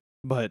thing,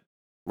 but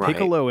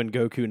Piccolo and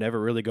Goku never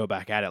really go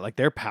back at it. Like,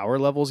 their power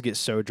levels get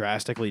so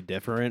drastically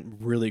different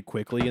really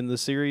quickly in the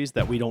series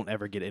that we don't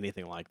ever get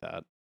anything like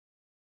that.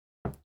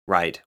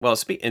 Right. Well,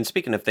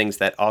 speaking of things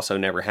that also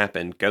never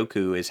happened,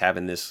 Goku is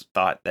having this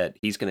thought that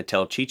he's going to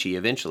tell Chi-Chi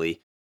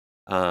eventually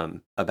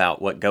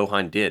about what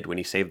Gohan did when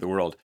he saved the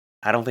world.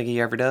 I don't think he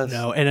ever does.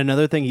 No, and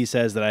another thing he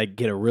says that I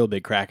get a real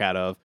big crack out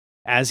of,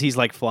 as he's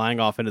like flying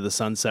off into the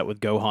sunset with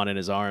Gohan in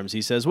his arms,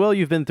 he says, "Well,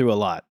 you've been through a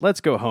lot. Let's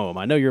go home.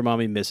 I know your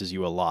mommy misses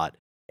you a lot."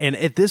 And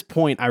at this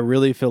point, I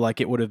really feel like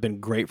it would have been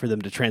great for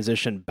them to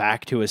transition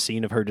back to a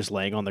scene of her just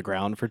laying on the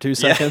ground for 2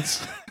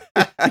 seconds.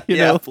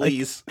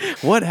 Please.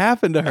 Like, what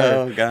happened to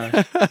her? Oh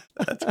gosh,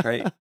 that's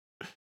great.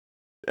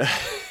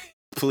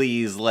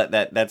 Please let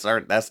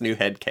that's new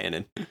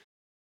headcanon.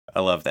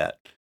 I love that.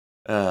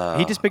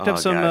 He just picked up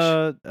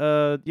some,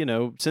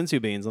 sensu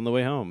beans on the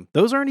way home.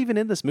 Those aren't even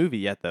in this movie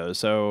yet, though.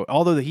 So,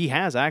 although he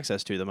has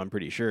access to them, I'm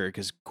pretty sure,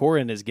 because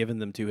Korin has given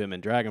them to him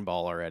in Dragon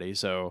Ball already.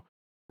 So,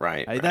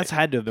 right. That's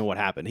had to have been what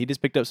happened. He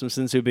just picked up some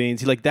sensu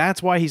beans.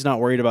 That's why he's not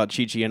worried about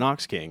Chi-Chi and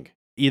Ox King.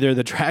 Either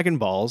the Dragon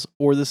Balls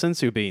or the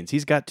sensu beans.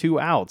 He's got 2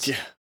 outs. Yeah.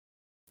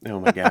 Oh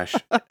my gosh.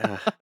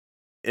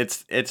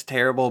 It's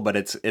terrible, but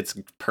it's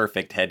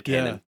perfect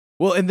headcanon. Yeah.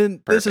 Well, and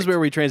then this is where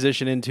we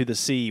transition into the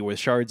sea with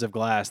shards of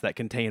glass that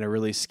contain a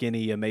really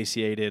skinny,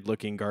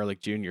 emaciated-looking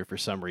Garlic Jr. for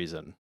some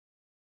reason.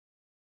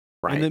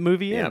 Right. And the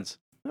movie ends.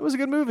 That was a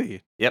good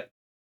movie. Yep.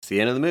 It's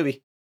the end of the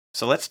movie.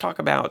 So let's talk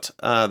about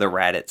the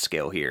Raditz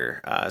scale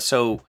here.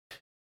 So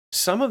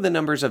some of the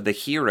numbers of the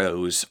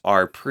heroes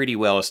are pretty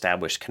well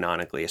established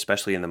canonically,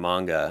 especially in the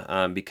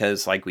manga,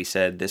 because, like we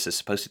said, this is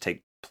supposed to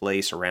take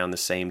place around the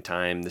same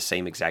time, the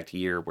same exact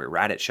year where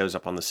Raditz shows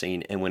up on the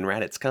scene. And when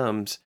Raditz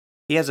comes,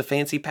 he has a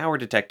fancy power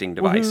detecting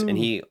device, and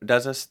he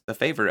does us the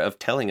favor of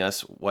telling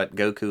us what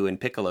Goku and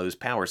Piccolo's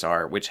powers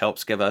are, which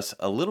helps give us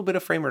a little bit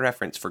of frame of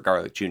reference for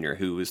Garlic Jr.,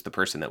 who is the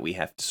person that we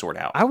have to sort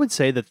out. I would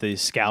say that the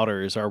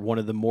Scouters are one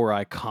of the more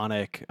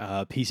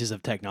iconic pieces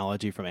of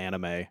technology from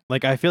anime.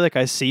 Like, I feel like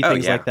I see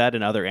things like that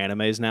in other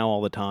animes now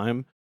all the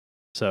time.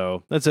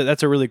 So that's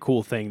a really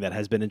cool thing that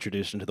has been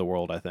introduced into the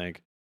world, I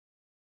think.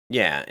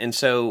 Yeah, and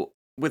so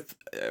with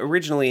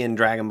originally in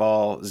Dragon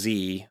Ball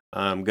Z,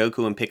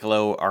 Goku and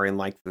Piccolo are in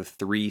like the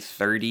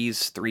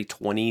 330s,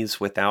 320s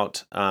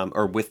without,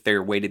 or with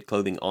their weighted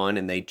clothing on,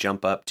 and they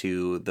jump up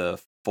to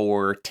the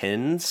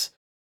 410s,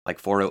 like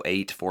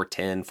 408,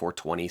 410,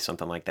 420,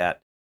 something like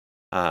that.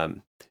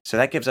 So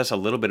that gives us a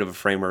little bit of a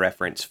frame of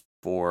reference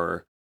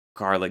for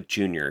Garlic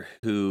Jr.,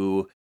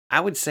 who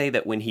I would say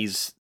that when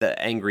he's the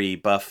angry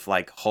buff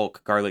like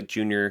Hulk Garlic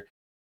Jr.,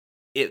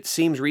 it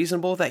seems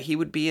reasonable that he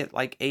would be at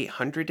like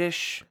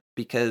 800-ish,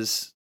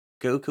 because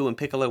Goku and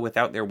Piccolo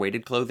without their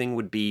weighted clothing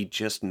would be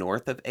just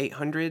north of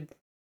 800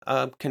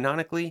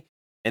 canonically.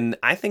 And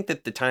I think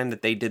that the time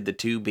that they did the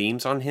 2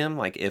 beams on him,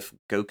 like if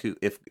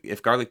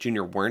Garlic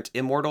Jr. weren't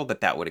immortal,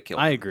 that would have killed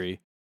him. I agree.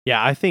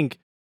 Yeah, I think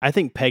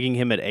pegging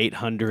him at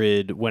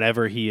 800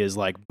 whenever he is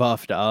like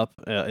buffed up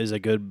is a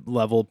good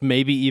level,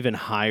 maybe even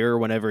higher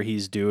whenever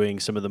he's doing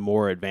some of the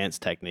more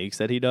advanced techniques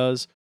that he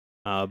does.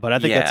 But I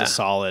think that's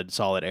a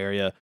solid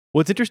area.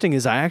 What's interesting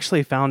is I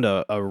actually found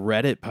a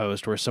Reddit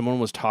post where someone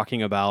was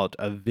talking about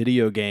a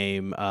video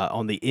game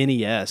on the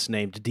NES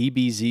named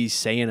DBZ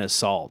Saiyan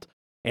Assault,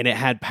 and it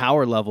had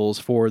power levels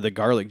for the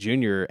Garlic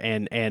Jr.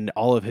 and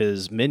all of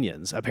his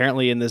minions.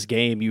 Apparently, in this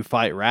game, you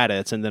fight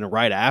Raditz, and then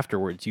right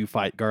afterwards, you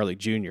fight Garlic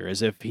Jr.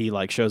 as if he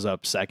like shows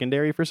up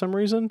secondary for some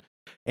reason.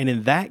 And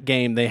in that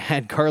game, they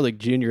had Garlic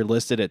Jr.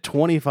 listed at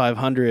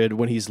 2,500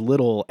 when he's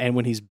little, and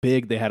when he's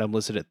big, they had him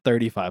listed at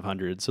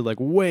 3,500. So like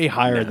way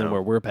higher than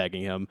where we're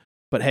pegging him.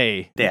 But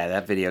hey, yeah,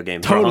 that video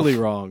game totally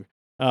wrong.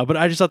 But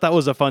I just thought that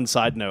was a fun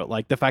side note,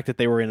 like the fact that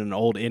they were in an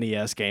old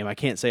NES game. I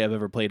can't say I've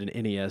ever played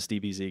an NES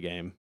DBZ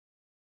game.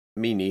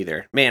 Me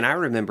neither. Man, I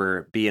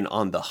remember being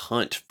on the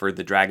hunt for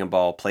the Dragon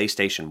Ball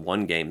PlayStation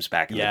 1 games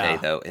back in the day,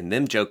 though, and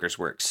them jokers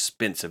were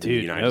expensive in the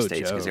United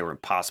States because they were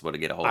impossible to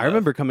get a hold of. I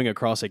remember coming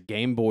across a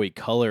Game Boy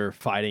Color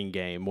fighting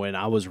game when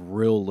I was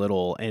real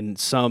little in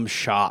some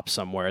shop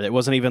somewhere. It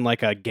wasn't even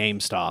like a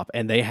GameStop,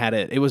 and they had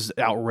it. It was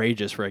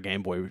outrageous for a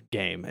Game Boy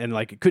game, and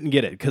like couldn't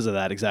get it because of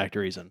that exact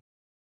reason.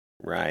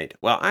 Right.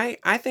 Well,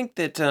 I think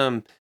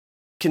that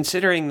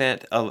considering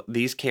that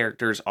these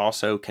characters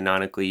also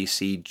canonically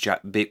see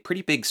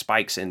pretty big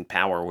spikes in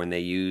power when they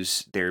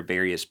use their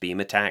various beam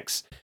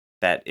attacks,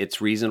 that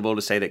it's reasonable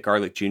to say that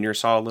Garlic Jr.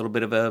 saw a little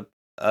bit of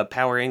a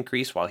power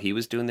increase while he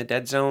was doing the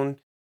Dead Zone.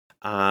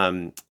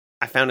 I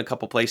found a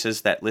couple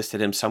places that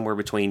listed him somewhere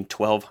between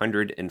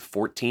 1,200 and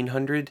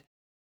 1,400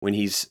 when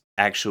he's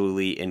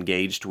actually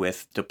engaged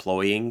with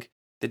deploying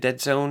the Dead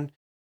Zone.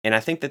 And I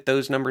think that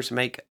those numbers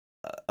make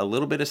a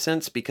little bit of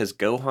sense because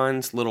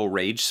Gohan's little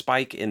rage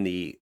spike in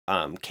the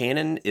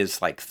canon is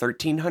like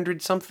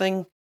 1,300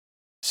 something.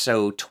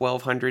 So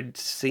 1,200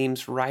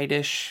 seems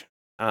rightish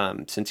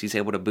since he's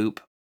able to boop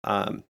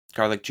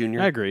Garlic Jr.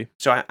 I agree.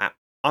 So I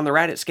on the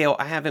Raditz scale,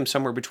 I have him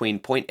somewhere between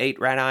 0.8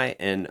 Rad-Eye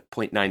and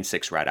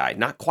 0.96 Rad-Eye.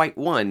 Not quite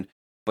 1,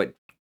 but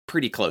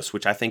pretty close,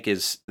 which I think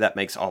that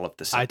makes all of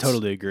the sense. I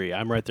totally agree.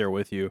 I'm right there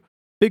with you.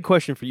 Big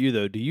question for you,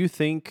 though. Do you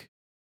think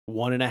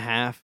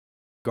 1.5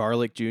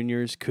 Garlic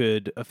Juniors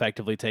could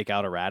effectively take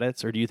out a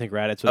Raditz, or do you think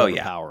Raditz would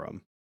overpower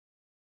him?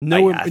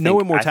 No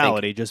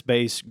immortality, just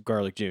base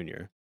Garlic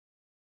Jr.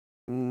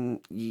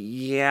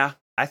 Yeah,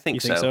 I think you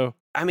think so.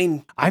 I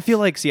mean, I feel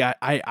like,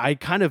 I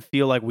kind of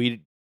feel like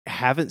we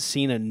haven't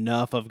seen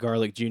enough of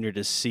Garlic Jr.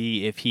 to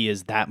see if he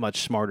is that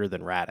much smarter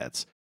than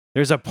Raditz.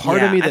 There's a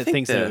part of me that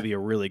thinks that it would be a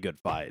really good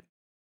fight.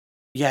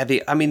 Yeah,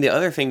 the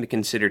other thing to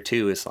consider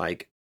too is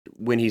like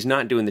when he's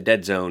not doing the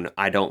Dead Zone,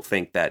 I don't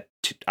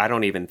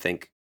even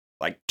think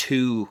like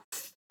two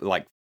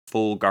like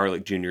full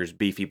Garlic Jr.'s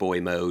beefy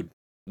boy mode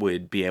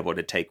would be able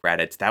to take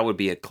Raditz. That would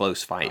be a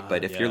close fight.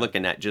 But if you're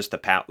looking at just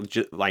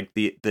like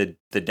the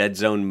Dead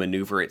Zone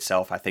maneuver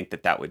itself, I think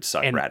that would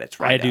suck Raditz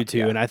right I do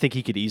too, and I think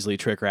he could easily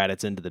trick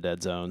Raditz into the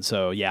Dead Zone.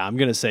 So yeah, I'm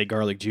gonna say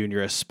Garlic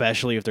Jr.,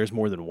 especially if there's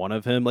more than one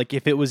of him. Like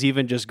if it was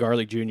even just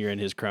Garlic Jr. and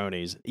his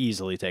cronies,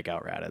 easily take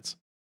out Raditz.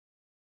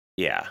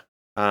 Yeah.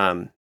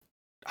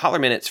 Holler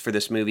minutes for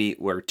this movie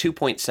were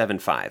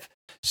 2.75.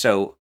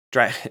 So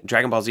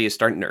Dragon Ball Z is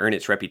starting to earn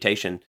its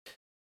reputation.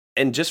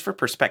 And just for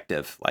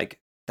perspective, like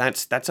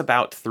that's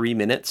about 3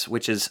 minutes,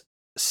 which is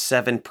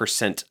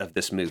 7% of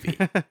this movie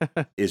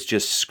is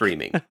just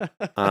screaming.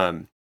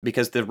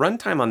 Because the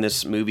runtime on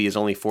this movie is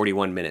only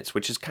 41 minutes,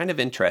 which is kind of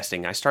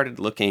interesting. I started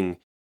looking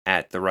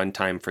at the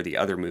runtime for the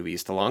other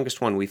movies. The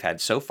longest one we've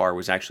had so far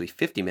was actually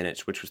 50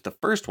 minutes, which was the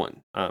first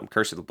one,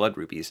 Curse of the Blood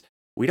Rubies.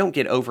 We don't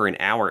get over an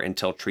hour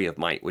until Tree of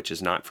Might, which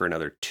is not for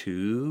another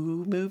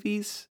 2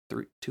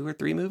 or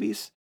 3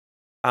 movies.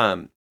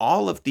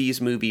 All of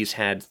these movies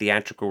had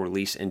theatrical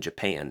release in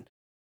Japan,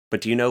 but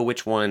do you know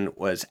which one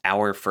was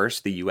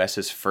the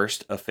US's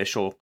first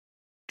official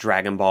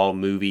Dragon Ball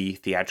movie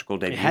theatrical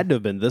debut? It had to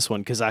have been this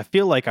one, because I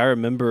feel like I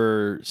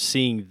remember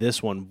seeing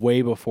this one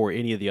way before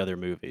any of the other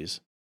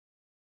movies.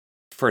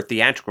 For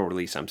theatrical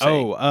release, I'm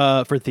saying.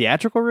 For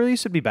theatrical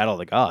release, it'd be Battle of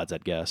the Gods,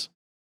 I'd guess.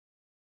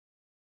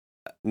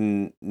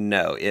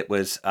 No, it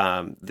was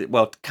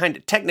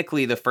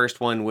technically the first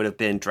one would have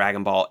been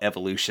Dragon Ball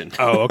Evolution.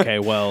 Oh, okay.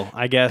 Well,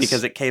 I guess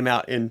because it came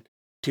out in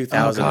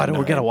 2000. Oh God,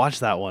 we're gonna watch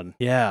that one.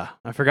 Yeah,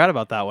 I forgot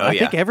about that one. I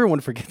think everyone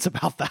forgets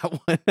about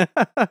that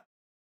one.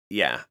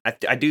 Yeah,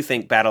 I do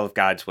think Battle of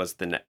Gods was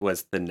the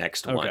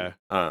next one.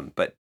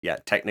 But yeah,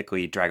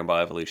 technically Dragon Ball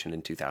Evolution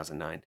in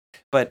 2009.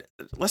 But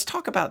let's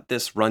talk about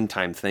this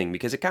runtime thing,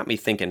 because it got me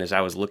thinking as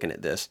I was looking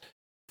at this.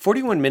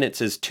 41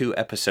 minutes is 2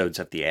 episodes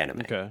of the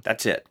anime. Okay.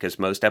 That's it, because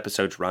most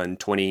episodes run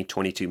 20,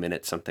 22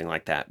 minutes, something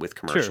like that, with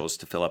commercials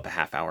to fill up a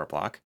half-hour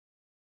block.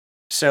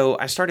 So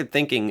I started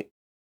thinking,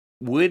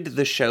 would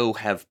the show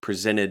have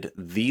presented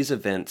these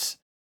events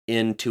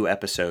in 2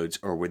 episodes,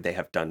 or would they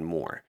have done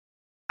more?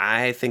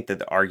 I think that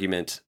the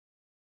argument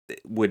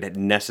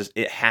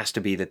it has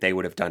to be that they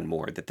would have done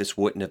more, that this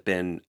wouldn't have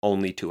been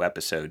only 2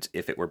 episodes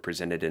if it were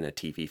presented in a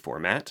TV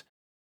format.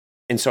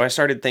 And so I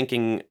started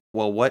thinking,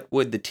 well, what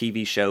would the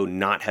TV show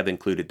not have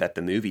included that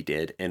the movie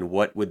did? And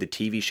what would the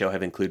TV show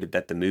have included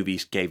that the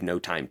movies gave no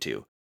time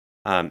to?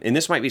 And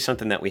this might be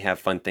something that we have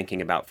fun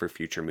thinking about for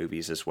future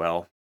movies as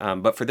well.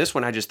 But for this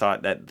one, I just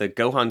thought that the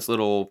Gohan's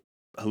little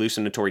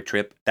hallucinatory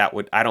trip,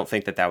 I don't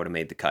think that would have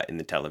made the cut in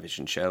the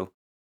television show.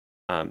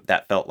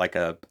 That felt like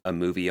a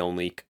movie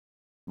only,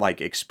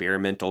 like,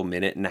 experimental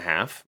minute and a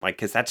half, like,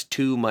 because that's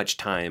too much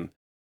time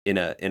in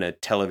a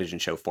television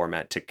show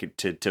format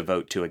to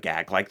devote to a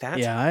gag like that.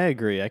 Yeah, I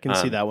agree. I can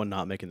see that one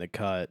not making the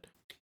cut,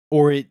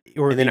 or And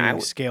then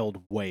being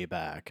scaled way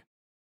back.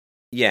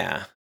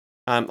 yeah.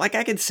 Like,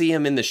 I could see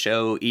him in the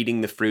show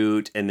eating the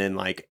fruit and then,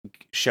 like,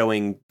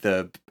 showing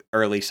the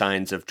early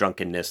signs of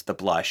drunkenness, the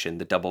blush and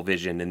the double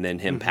vision, and then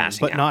him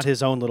passing but out. not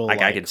his own little,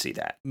 Like, I could see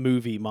that.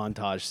 movie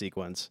montage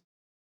sequence.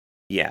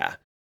 Yeah.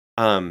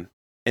 And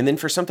then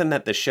for something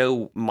that the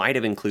show might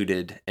have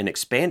included and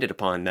expanded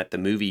upon that the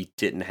movie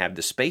didn't have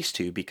the space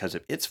to because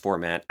of its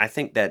format, I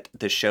think that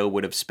the show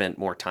would have spent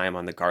more time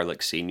on the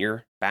Garlic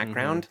Sr.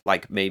 background,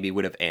 like maybe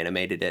would have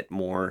animated it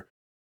more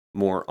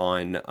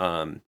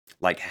on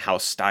like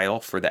house style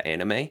for the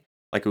anime.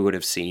 Like, we would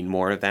have seen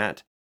more of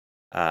that.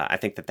 I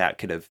think that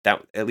could have,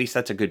 at least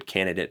that's a good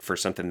candidate for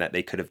something that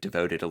they could have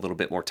devoted a little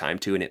bit more time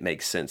to, and it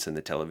makes sense in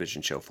the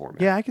television show format.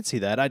 Yeah, I could see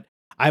that.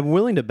 I'm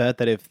willing to bet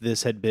that if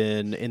this had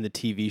been in the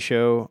TV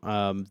show,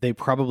 they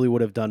probably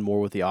would have done more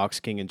with the Ox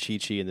King and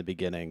Chi-Chi in the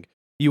beginning.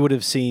 You would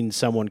have seen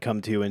someone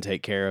come to and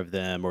take care of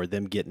them, or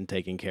them getting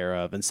taken care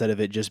of, instead of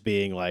it just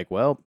being like,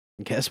 well,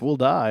 guess we'll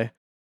die,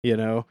 you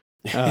know?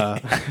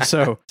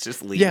 So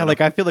just leave yeah,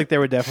 like, I feel like there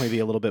would definitely be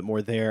a little bit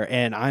more there,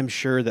 and I'm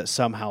sure that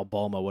somehow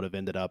Bulma would have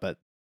ended up at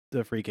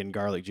the freaking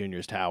Garlic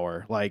Jr.'s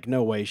tower. Like,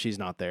 no way she's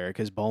not there,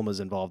 because Bulma's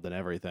involved in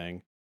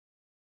everything.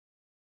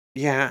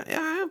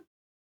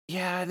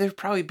 Yeah, there'd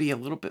probably be a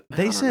little bit. I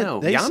don't know.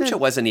 They Yamcha said,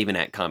 wasn't even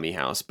at Kami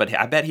House, but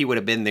I bet he would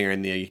have been there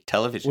in the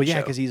television well, yeah,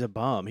 show. because he's a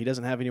bum. He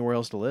doesn't have anywhere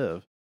else to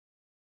live.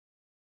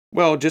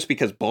 Well, just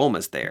because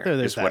Bulma's there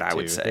There's is what that I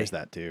would too. say. There's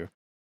that too.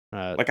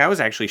 Like, I was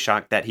actually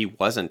shocked that he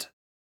wasn't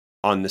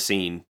on the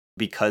scene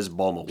because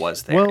Bulma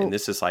was there, Well- and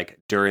this is like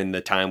during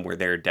the time where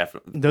they're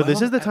definitely. No, this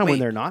Well, is the time when wait.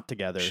 they're not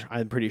together.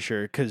 I'm pretty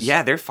sure, because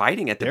Yeah, they're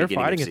fighting at the they're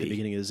beginning. fighting of at the Z.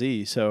 beginning of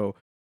Z. So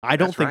I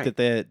don't That's think right.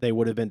 that they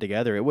would have been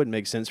together. It wouldn't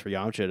make sense for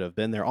Yamcha to have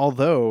been there.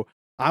 Although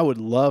I would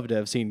love to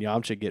have seen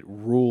Yamcha get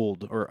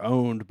ruled or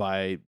owned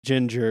by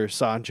Ginger,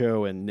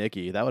 Sancho, and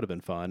Nikki. That would have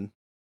been fun.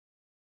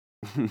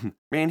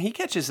 Man, he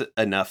catches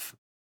enough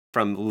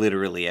from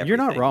literally everything.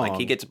 You're not wrong. Like,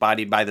 he gets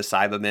bodied by the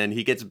Cybermen.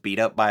 He gets beat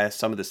up by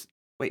some of the.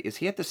 Wait, is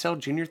he at the Cell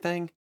Junior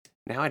thing?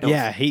 Now I don't.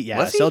 Yeah,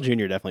 Was he? Cell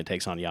Jr. definitely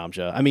takes on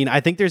Yamcha. I mean, I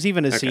think there's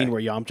even a Okay. scene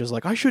where Yamcha's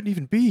like, I shouldn't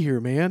even be here,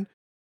 man.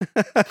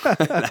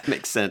 That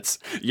makes sense.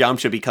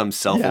 Yamcha becomes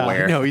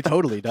self-aware. Yeah, no, he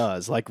totally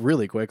does, like,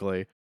 really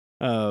quickly.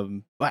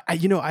 But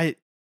I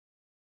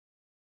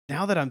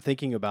now that I'm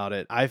thinking about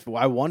it,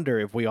 I wonder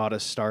if we ought to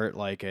start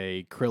like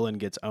a Krillin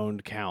gets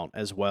owned count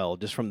as well,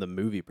 just from the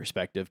movie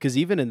perspective. Because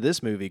even in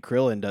this movie,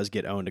 Krillin does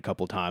get owned a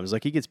couple times.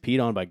 Like, he gets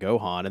peed on by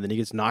Gohan, and then he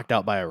gets knocked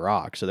out by a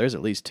rock. So there's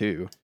at least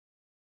two.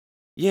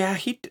 Yeah,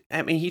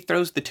 I mean, he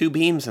throws the two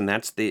beams, and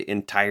that's the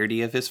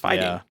entirety of his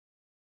fighting. Yeah.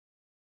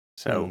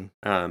 So,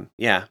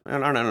 yeah,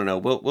 I don't know.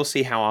 We'll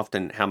see how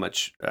often, how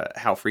much,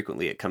 how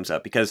frequently it comes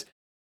up, because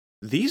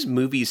these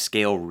movies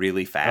scale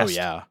really fast. Oh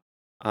yeah.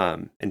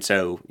 And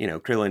so,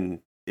 Krillin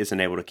isn't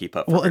able to keep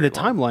up. Well, and the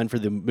very long. timeline for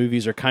the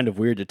movies are kind of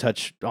weird to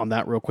touch on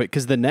that real quick,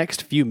 because the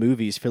next few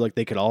movies feel like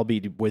they could all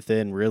be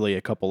within really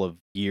a couple of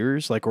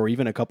years, like, or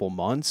even a couple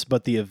months,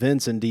 but the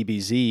events in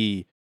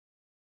DBZ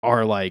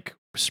are like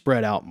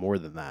spread out more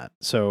than that.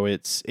 So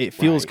it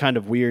feels Right. kind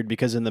of weird,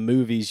 because in the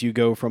movies you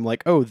go from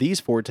like, oh, these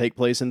four take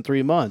place in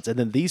 3 months, and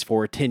then these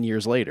four 10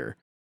 years later.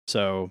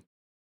 So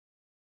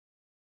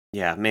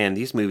Yeah, man,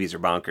 these movies are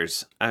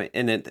bonkers.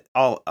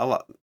 A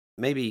lot,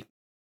 maybe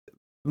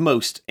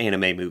most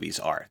anime movies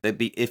are.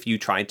 If you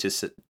try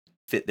to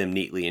fit them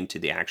neatly into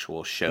the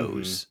actual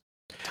shows.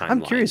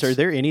 I'm curious, are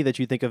there any that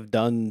you think have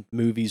done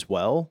movies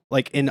well?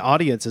 Like, in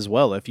audience as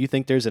well, if you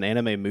think there's an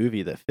anime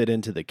movie that fit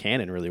into the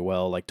canon really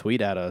well, like,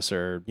 tweet at us,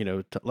 or,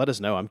 let us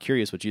know. I'm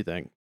curious what you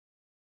think.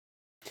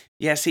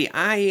 Yeah, see,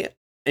 I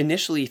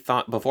initially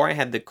thought, before I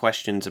had the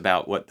questions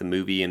about what the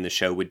movie and the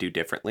show would do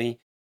differently,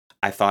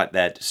 I thought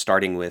that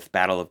starting with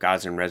Battle of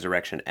Gods and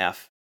Resurrection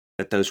F,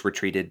 that those were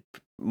treated,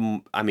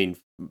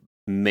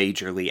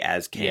 majorly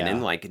as canon.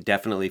 Yeah. Like,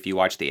 definitely, if you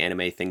watch the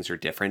anime, things are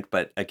different.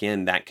 But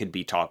again, that could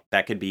be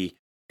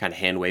kind of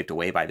hand waved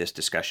away by this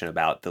discussion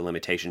about the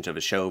limitations of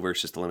a show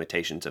versus the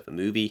limitations of a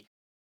movie.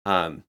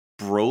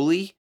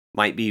 Broly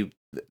might be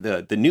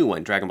the new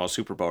one, Dragon Ball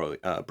Super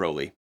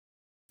Broly.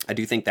 I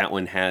do think that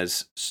one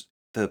has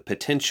the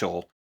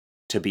potential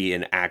to be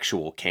an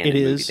actual canon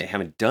movie. They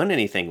haven't done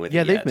anything with it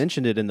yet. Yeah, they've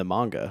mentioned it in the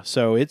manga,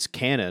 so it's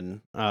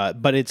canon,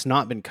 but it's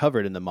not been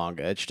covered in the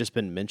manga. It's just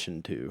been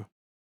mentioned too.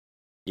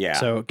 Yeah.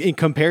 So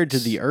compared to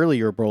the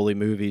earlier Broly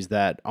movies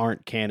that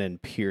aren't canon,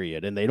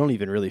 period, and they don't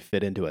even really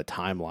fit into a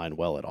timeline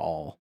well at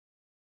all.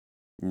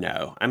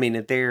 No, I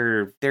mean,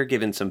 they're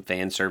given some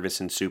fan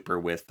service in Super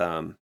with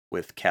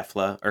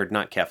Kefla, or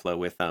not Kefla,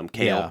 with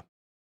Kale. Yeah.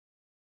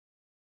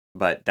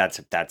 But that's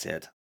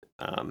it.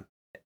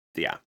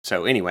 yeah.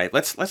 So anyway,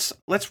 let's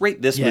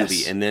rate this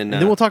movie, and then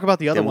we'll talk about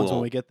the other then ones when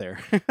we'll- we get there.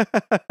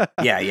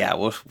 yeah.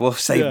 We'll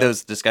save Yeah.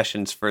 those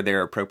discussions for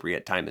their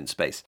appropriate time and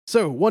space.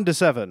 So 1 to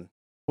 7.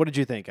 What did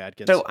you think,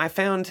 Adkins? So I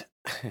found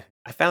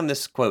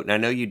this quote, and I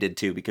know you did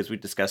too because we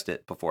discussed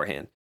it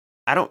beforehand.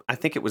 I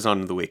think it was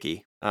on the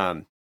wiki,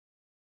 where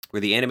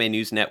the Anime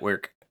News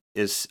Network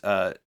is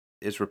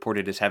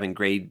reported as having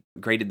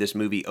graded this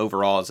movie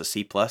overall as a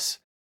C+,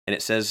 and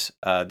it says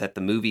that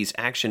the movie's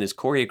action is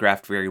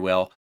choreographed very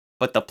well,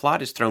 but the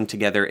plot is thrown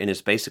together and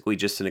is basically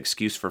just an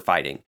excuse for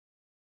fighting,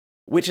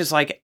 which is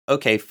like,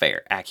 okay,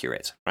 fair,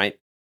 accurate, right?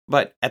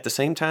 But at the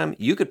same time,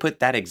 you could put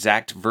that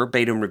exact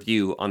verbatim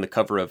review on the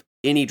cover of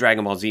any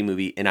Dragon Ball Z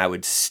movie, and I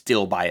would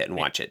still buy it and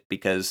watch it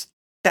because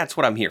that's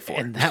what I'm here for.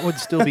 And that would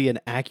still be an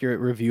accurate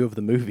review of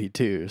the movie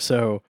too.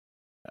 So,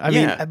 I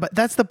mean, but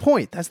that's the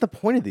point. That's the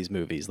point of these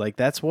movies. Like,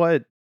 that's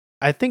what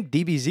I think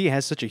DBZ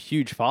has such a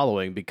huge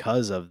following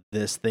because of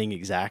this thing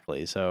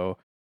exactly. So,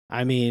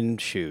 I mean,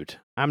 shoot,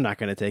 I'm not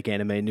going to take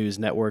Anime News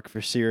Network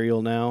for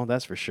cereal now.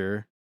 That's for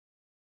sure.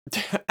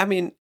 I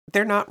mean,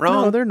 they're not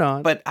wrong. No, they're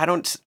not. But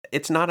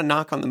it's not a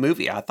knock on the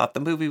movie. I thought the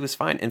movie was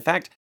fine. In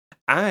fact,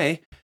 I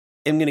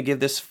am going to give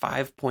this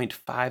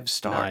 5.5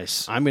 stars.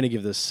 Nice. I'm going to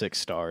give this 6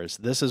 stars.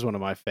 This is one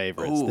of my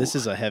favorites. Ooh. This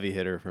is a heavy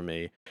hitter for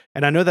me.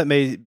 And I know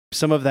that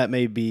some of that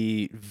may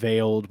be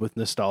veiled with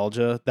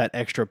nostalgia, that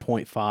extra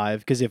 0.5,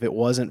 because if it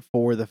wasn't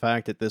for the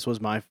fact that this was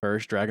my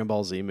first Dragon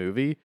Ball Z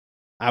movie,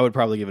 I would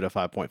probably give it a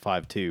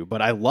 5.5 too.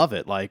 But I love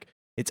it. Like,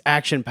 it's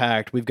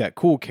action-packed. We've got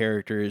cool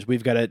characters.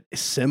 We've got a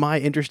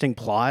semi-interesting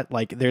plot.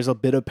 Like, there's a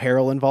bit of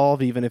peril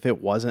involved, even if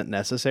it wasn't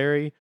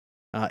necessary.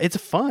 It's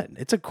fun.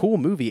 It's a cool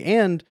movie.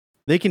 And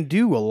they can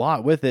do a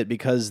lot with it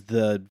because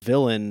the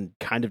villain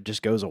kind of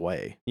just goes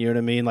away. You know what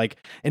I mean? Like,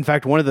 in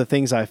fact, one of the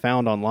things I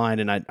found online,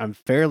 and I'm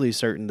fairly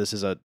certain this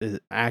is an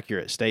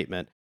accurate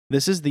statement,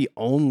 this is the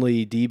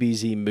only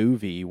DBZ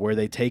movie where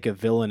they take a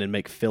villain and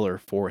make filler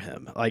for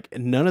him. Like,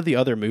 none of the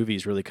other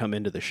movies really come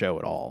into the show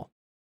at all.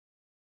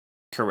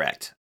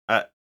 Correct.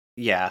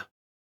 Yeah.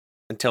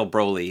 Until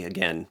Broly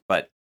again,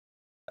 but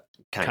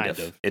kind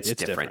of. It's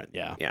different.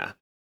 Yeah. Yeah.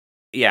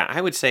 Yeah,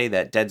 I would say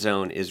that Dead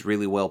Zone is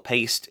really well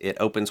paced. It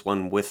opens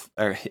with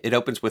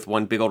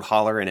one big old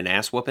holler and an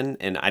ass whooping,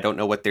 and I don't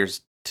know what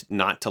there's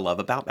not to love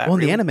about that. Well,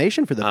 really. the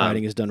animation for the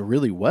fighting is done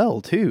really well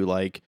too.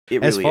 Like,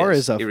 as far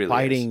as a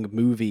fighting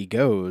movie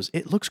goes,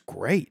 it looks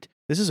great.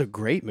 This is a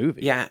great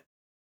movie. Yeah,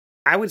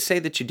 I would say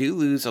that you do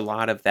lose a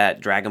lot of that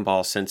Dragon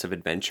Ball sense of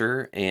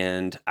adventure,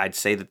 and I'd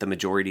say that the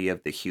majority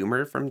of the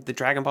humor from the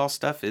Dragon Ball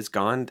stuff is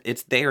gone.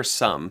 It's there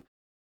some.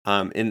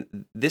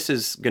 And this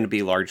is going to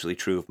be largely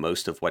true of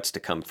most of what's to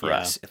come for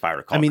us, if I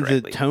recall correctly.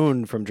 The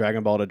tone from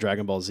Dragon Ball to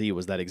Dragon Ball Z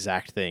was that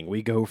exact thing.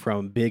 We go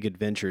from big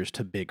adventures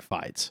to big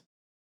fights.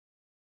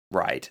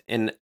 Right.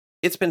 And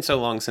it's been so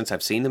long since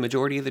I've seen the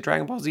majority of the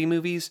Dragon Ball Z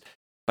movies,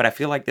 but I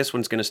feel like this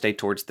one's going to stay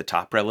towards the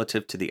top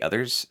relative to the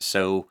others.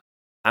 So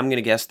I'm going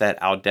to guess that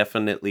I'll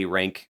definitely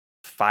rank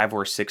 5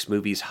 or 6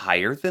 movies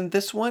higher than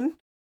this one.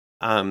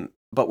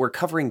 But we're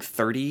covering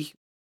 30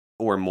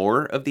 or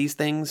more of these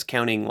things,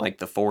 counting like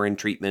the foreign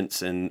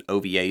treatments and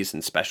OVAs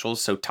and specials.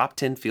 So top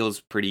 10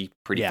 feels pretty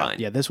fine.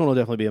 Yeah, this one will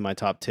definitely be in my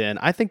top 10.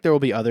 I think there will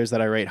be others that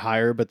I rate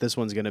higher, but this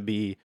one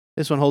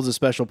holds a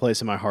special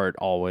place in my heart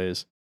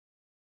always.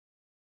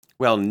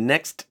 Well,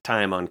 next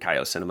time on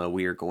Kaio-Cinema,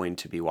 we are going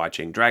to be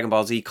watching Dragon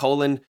Ball Z: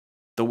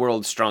 The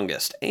World's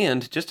Strongest.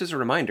 And just as a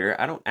reminder,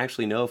 I don't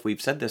actually know if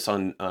we've said this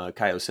on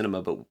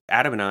Kaio-Cinema, but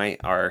Adam and I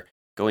are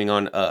going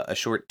on a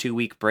short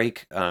 2-week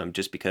break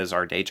just because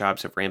our day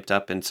jobs have ramped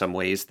up in some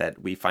ways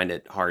that we find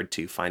it hard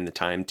to find the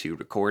time to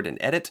record and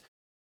edit.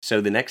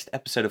 So the next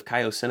episode of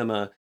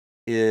Kaio-Cinema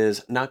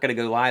is not going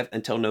to go live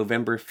until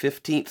November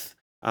 15th.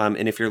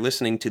 And if you're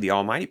listening to the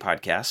Almighty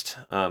podcast,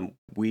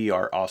 we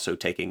are also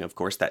taking, of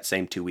course, that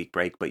same 2-week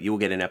break, but you will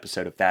get an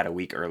episode of that a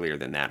week earlier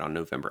than that on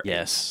November 8th.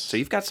 Yes. So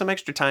you've got some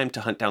extra time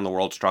to hunt down The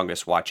World's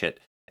Strongest, watch it,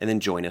 and then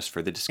join us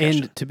for the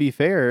discussion. And to be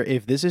fair,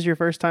 if this is your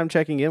first time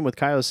checking in with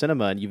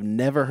Kaio-Cinema and you've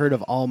never heard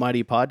of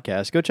Almighty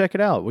Podcast, go check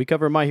it out. We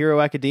cover My Hero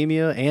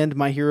Academia and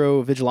My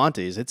Hero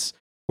Vigilantes.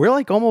 We're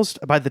like almost,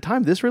 by the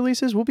time this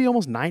releases, we'll be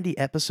almost 90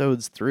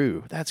 episodes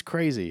through. That's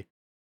crazy.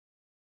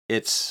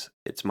 It's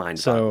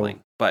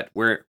mind-boggling. But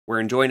we're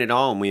enjoying it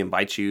all, and we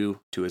invite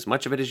you to as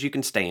much of it as you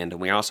can stand.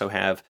 And we also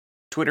have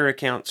Twitter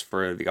accounts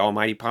for the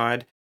Almighty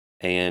Pod,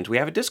 and we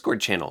have a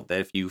Discord channel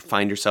that if you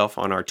find yourself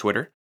on our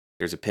Twitter,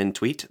 there's a pinned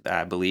tweet that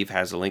I believe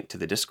has a link to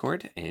the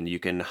Discord, and you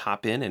can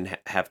hop in and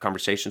have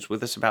conversations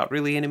with us about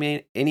really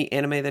any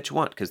anime that you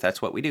want, because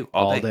that's what we do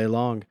all day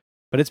long.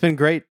 But it's been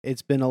great.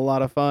 It's been a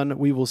lot of fun.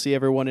 We will see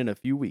everyone in a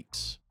few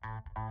weeks.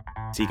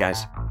 See you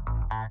guys.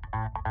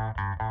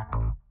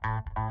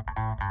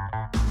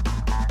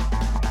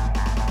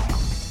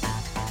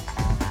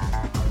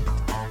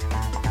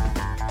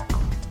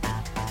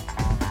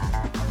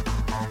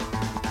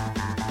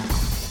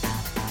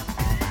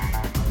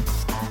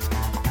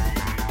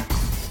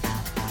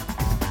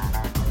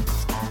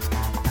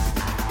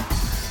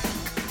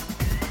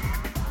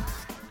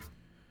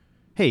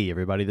 Hey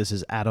everybody, this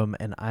is Adam,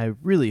 and I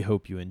really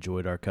hope you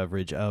enjoyed our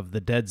coverage of The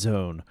Dead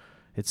Zone.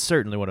 It's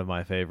certainly one of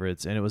my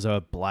favorites, and it was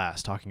a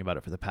blast talking about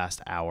it for the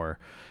past hour.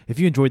 If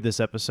you enjoyed this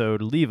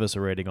episode, leave us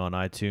a rating on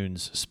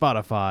iTunes,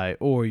 Spotify,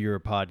 or your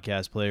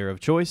podcast player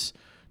of choice.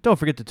 Don't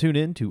forget to tune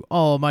in to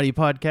Almighty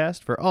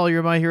Podcast for all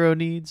your My Hero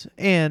needs,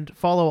 and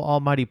follow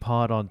Almighty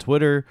Pod on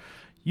Twitter.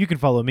 You can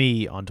follow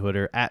me on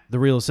Twitter at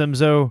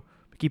TheRealSimzo.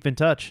 Keep in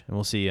touch, and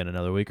we'll see you in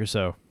another week or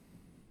so.